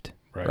saved.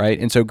 Right.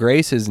 And so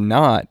grace is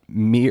not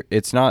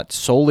it's not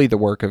solely the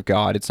work of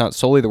God. It's not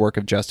solely the work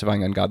of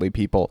justifying ungodly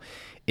people.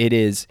 It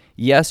is,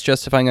 yes,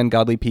 justifying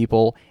ungodly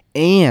people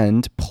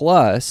and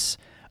plus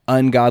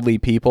ungodly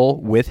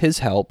people with his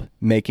help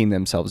making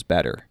themselves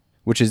better,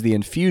 which is the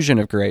infusion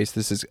of grace.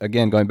 This is,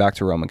 again, going back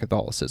to Roman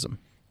Catholicism.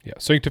 Yeah.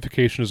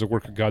 Sanctification is a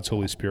work of God's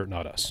Holy Spirit,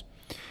 not us.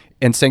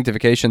 And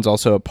sanctification is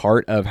also a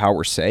part of how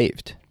we're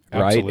saved,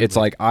 right? Absolutely. It's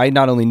like I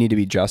not only need to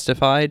be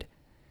justified,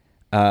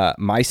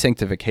 my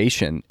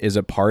sanctification is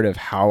a part of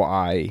how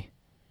I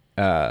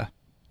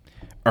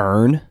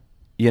earn,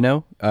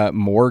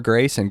 more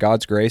grace and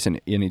God's grace and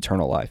in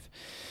eternal life.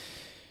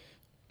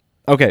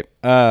 Okay,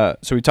 so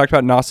we talked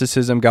about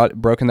Gnosticism,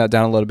 broken that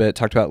down a little bit,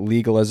 talked about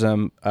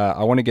legalism.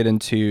 I want to get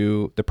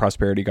into the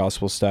prosperity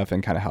gospel stuff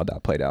and kind of how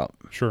that played out.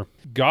 Sure.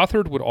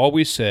 Gothard would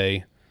always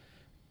say,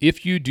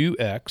 if you do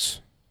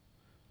X,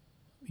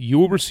 you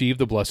will receive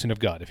the blessing of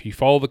God. If you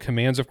follow the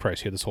commands of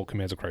Christ, he had this whole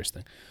commands of Christ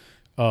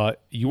thing,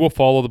 you will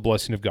follow the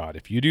blessing of God.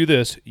 If you do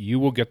this, you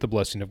will get the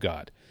blessing of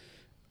God.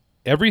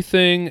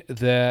 Everything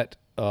that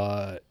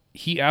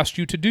he asked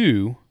you to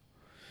do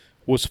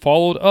was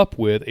followed up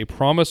with a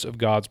promise of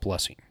God's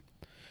blessing.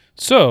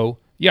 So,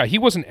 yeah, he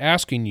wasn't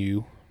asking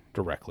you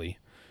directly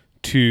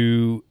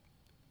to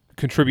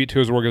contribute to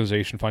his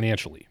organization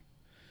financially.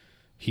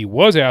 He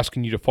was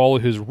asking you to follow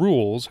his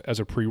rules as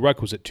a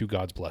prerequisite to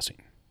God's blessing.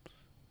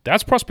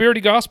 That's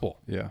prosperity gospel.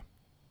 Yeah.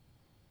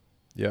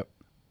 Yep.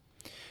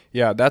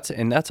 Yeah,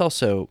 that's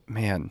also,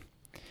 man,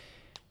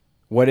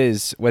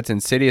 what's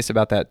insidious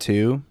about that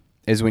too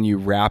is when you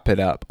wrap it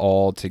up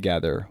all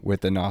together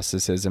with the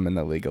Gnosticism and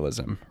the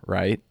legalism,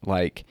 right?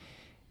 Like,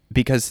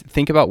 because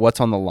think about what's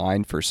on the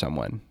line for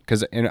someone.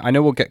 Because I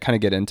know we'll kind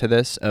of get into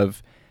this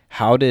of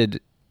how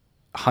did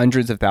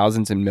hundreds of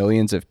thousands and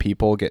millions of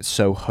people get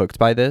so hooked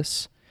by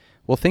this?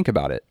 Well, think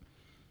about it.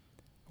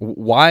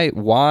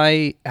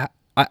 Why?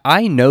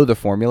 I know the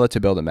formula to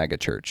build a mega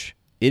church.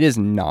 It is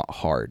not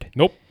hard.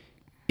 Nope.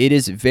 It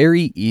is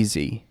very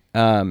easy.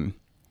 And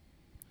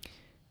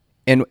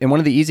one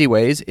of the easy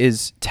ways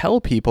is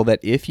tell people that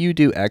if you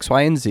do X,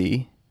 Y, and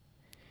Z,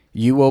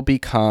 you will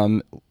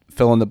become,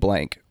 fill in the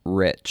blank,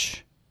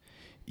 rich.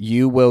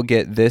 You will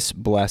get this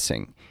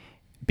blessing.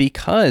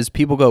 Because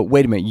people go,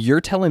 wait a minute, you're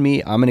telling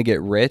me I'm going to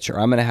get rich or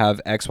I'm going to have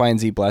X, Y, and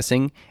Z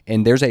blessing,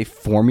 and there's a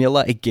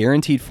formula, a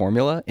guaranteed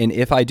formula, and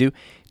if I do,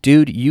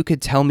 dude, you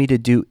could tell me to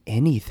do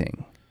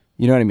anything.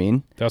 You know what I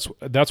mean?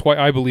 That's why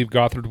I believe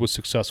Gothard was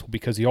successful,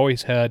 because he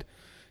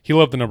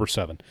loved the number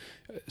 7.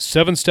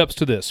 7 steps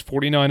to this,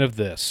 49 of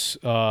this,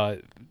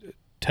 10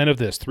 of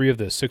this, 3 of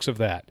this, 6 of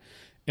that.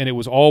 And it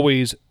was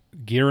always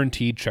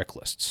guaranteed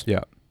checklists.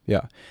 Yeah,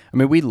 yeah. I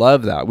mean, we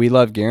love that. We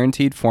love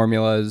guaranteed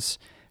formulas.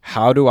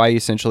 How do I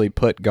essentially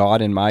put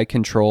God in my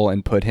control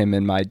and put him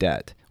in my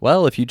debt?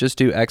 Well, if you just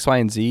do X, Y,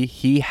 and Z,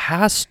 he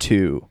has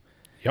to,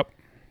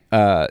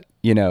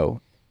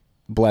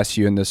 bless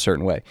you in this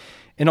certain way.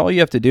 And all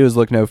you have to do is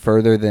look no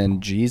further than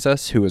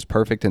Jesus, who was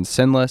perfect and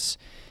sinless.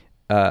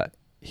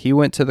 He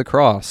went to the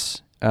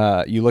cross.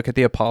 You look at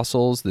the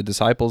apostles, the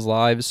disciples'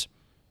 lives,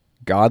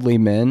 godly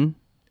men,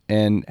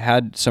 and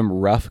had some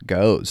rough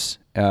goes.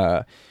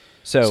 So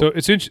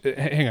it's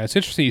hang on. It's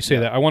interesting you say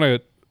that. I want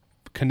to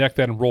connect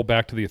that and roll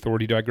back to the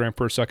authority diagram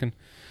for a second.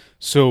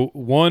 So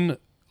one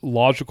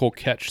logical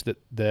catch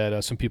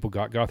that some people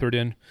got Gothard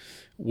in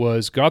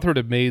was Gothard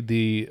had made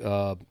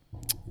the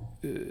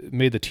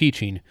made the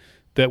teaching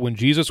that when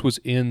Jesus was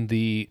in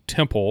the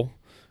temple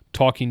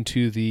talking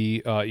to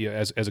the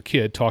as a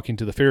kid talking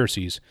to the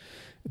Pharisees,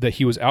 that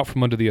he was out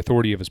from under the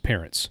authority of his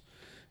parents.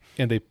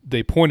 And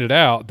they pointed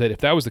out that if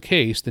that was the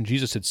case, then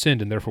Jesus had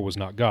sinned and therefore was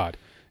not God.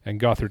 And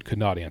Gothard could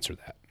not answer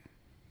that.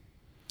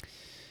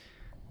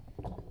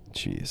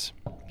 Jeez.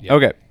 Yeah.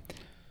 Okay.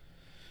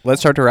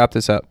 Let's start to wrap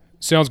this up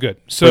Sounds good.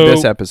 for So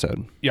this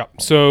episode. yeah.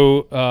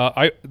 So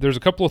there's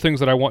a couple of things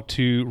that I want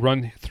to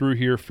run through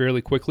here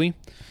fairly quickly.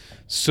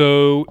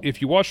 So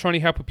if you watch Shiny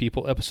Happy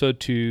People, episode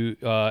 2,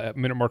 at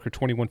minute marker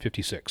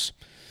 21:56,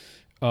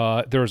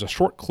 there is a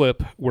short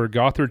clip where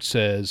Gothard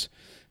says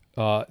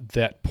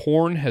that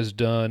porn has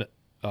done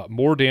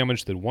more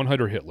damage than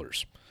 100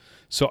 Hitlers.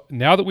 So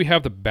now that we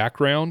have the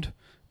background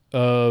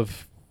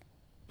of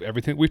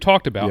everything we've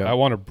talked about, Yeah. I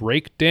want to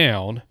break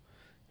down,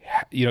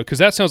 because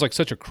that sounds like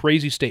such a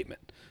crazy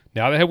statement.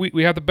 Now that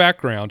we have the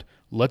background,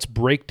 let's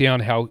break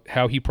down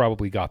how he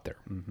probably got there.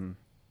 Mm-hmm.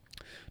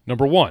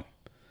 Number 1,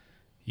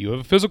 you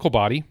have a physical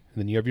body, and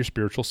then you have your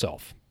spiritual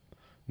self.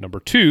 Number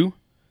 2,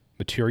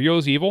 material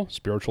is evil,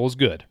 spiritual is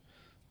good.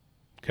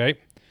 Okay.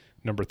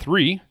 Number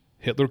 3,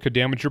 Hitler could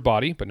damage your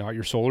body, but not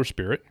your soul or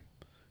spirit.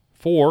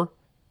 4,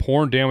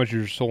 porn damages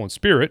your soul and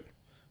spirit.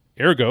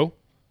 Ergo,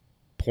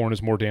 porn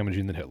is more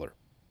damaging than Hitler.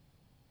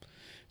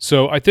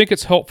 So I think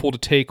it's helpful to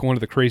take one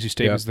of the crazy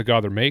statements that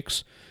Gothard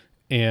makes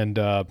and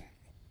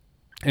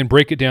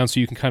break it down so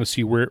you can kind of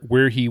see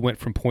where he went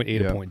from point A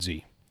to point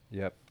Z.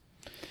 Yep.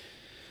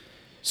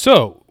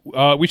 So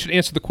we should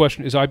answer the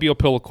question: is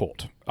IBLP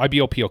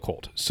a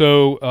cult?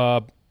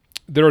 So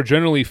there are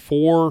generally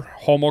 4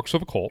 hallmarks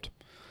of a cult.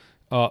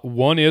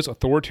 1 is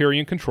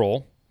authoritarian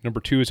control. Number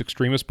 2 is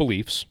extremist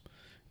beliefs.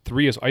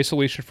 3 is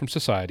isolation from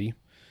society.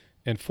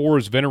 And 4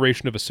 is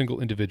veneration of a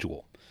single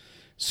individual.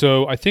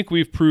 So I think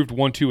we've proved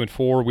 1, 2, and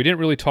 4. We didn't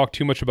really talk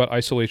too much about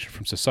isolation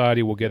from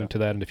society. We'll get into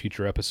that in a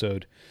future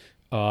episode.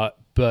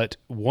 But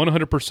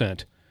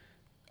 100%,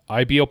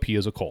 IBLP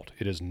is a cult.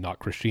 It is not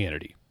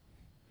Christianity.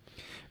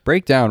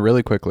 Break down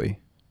really quickly,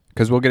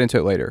 because we'll get into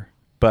it later.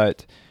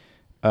 But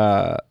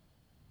that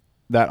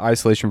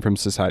isolation from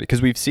society,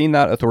 because we've seen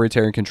that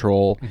authoritarian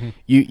control. Mm-hmm.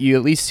 You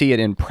at least see it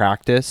in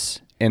practice,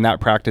 and that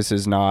practice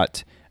is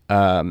not,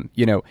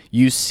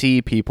 you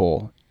see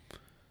people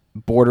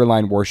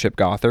borderline worship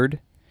Gothard,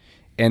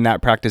 and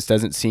that practice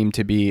doesn't seem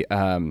to be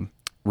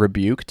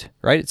rebuked,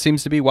 right? It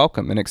seems to be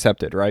welcome and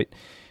accepted, right?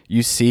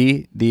 You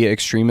see the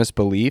extremist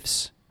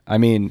beliefs. I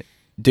mean,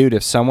 dude,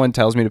 if someone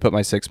tells me to put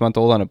my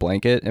 6-month-old on a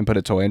blanket and put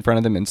a toy in front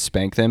of them and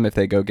spank them if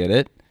they go get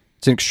it,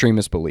 it's an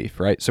extremist belief,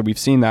 right? So we've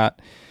seen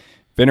that.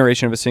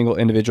 Veneration of a single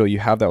individual, you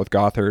have that with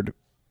Gothard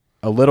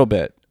a little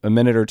bit, a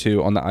minute or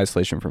two on the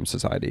isolation from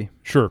society.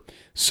 Sure.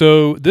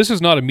 So this is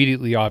not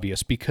immediately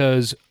obvious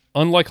because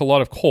unlike a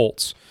lot of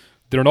cults,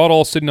 they're not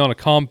all sitting on a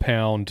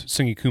compound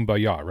singing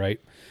Kumbaya,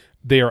 right?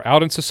 They are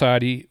out in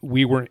society.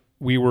 We were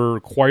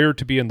required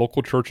to be in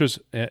local churches.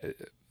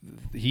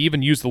 He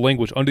even used the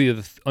language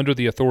under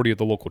the authority of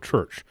the local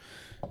church.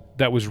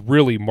 That was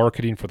really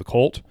marketing for the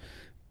cult.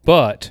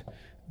 But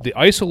the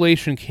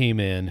isolation came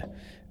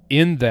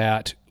in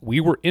that we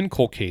were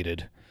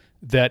inculcated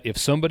that if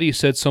somebody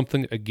said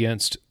something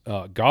against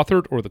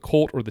Gothard or the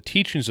cult or the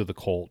teachings of the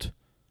cult,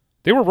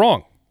 they were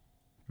wrong.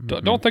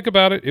 Mm-hmm. Don't think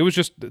about it. It was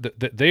just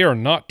that they are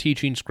not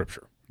teaching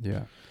Scripture.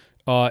 Yeah.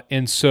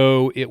 And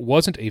so it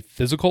wasn't a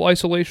physical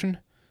isolation.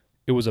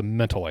 It was a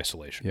mental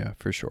isolation. Yeah,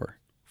 for sure.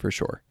 For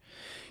sure.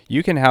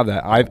 You can have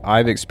that.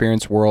 I've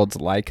experienced worlds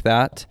like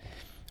that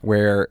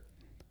where,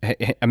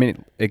 I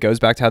mean, it goes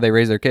back to how they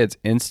raise their kids.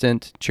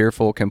 Instant,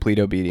 cheerful, complete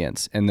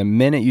obedience. And the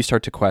minute you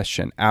start to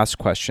question, ask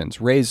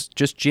questions, raise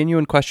just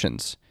genuine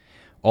questions,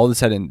 all of a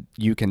sudden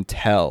you can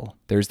tell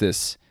there's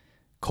this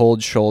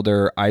cold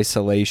shoulder,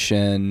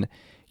 isolation.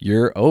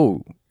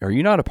 Are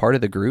you not a part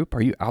of the group?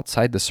 Are you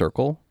outside the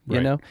circle? You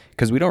Right. know,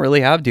 because we don't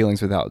really have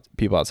dealings without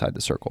people outside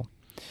the circle.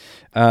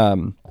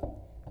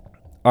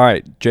 All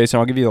right, Jason,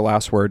 I'll give you the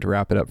last word to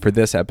wrap it up for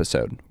this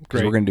episode,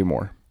 because Great. we're going to do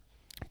more.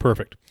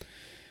 Perfect.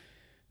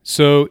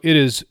 So it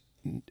is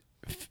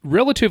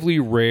relatively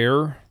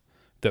rare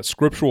that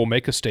Scripture will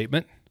make a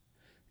statement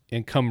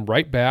and come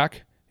right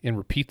back and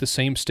repeat the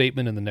same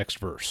statement in the next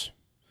verse.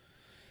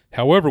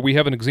 However, we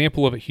have an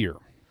example of it here.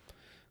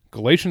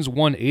 Galatians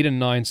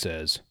 1:8-9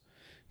 says,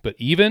 "But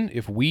even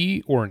if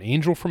we or an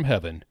angel from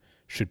heaven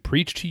should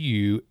preach to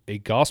you a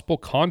gospel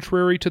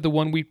contrary to the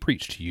one we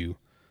preach to you,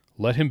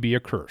 let him be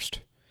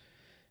accursed.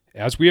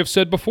 As we have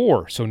said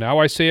before, so now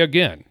I say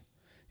again,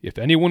 if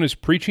anyone is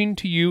preaching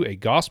to you a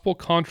gospel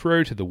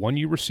contrary to the one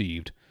you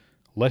received,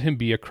 let him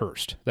be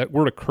accursed." That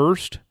word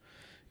accursed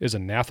is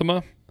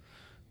anathema.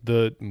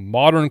 The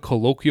modern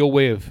colloquial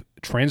way of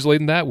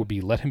translating that would be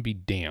let him be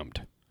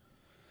damned.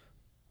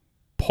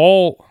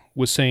 Paul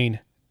was saying,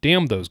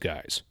 damn those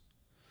guys.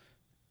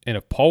 And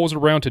if Paul was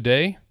around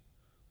today,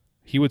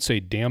 he would say,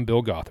 damn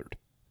Bill Gothard.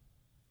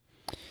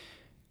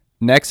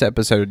 Next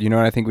episode, you know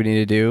what I think we need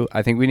to do?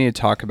 I think we need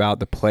to talk about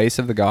the place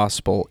of the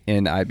gospel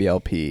in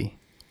IBLP,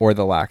 or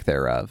the lack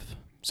thereof.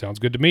 Sounds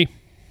good to me.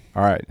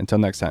 All right, until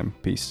next time,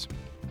 peace.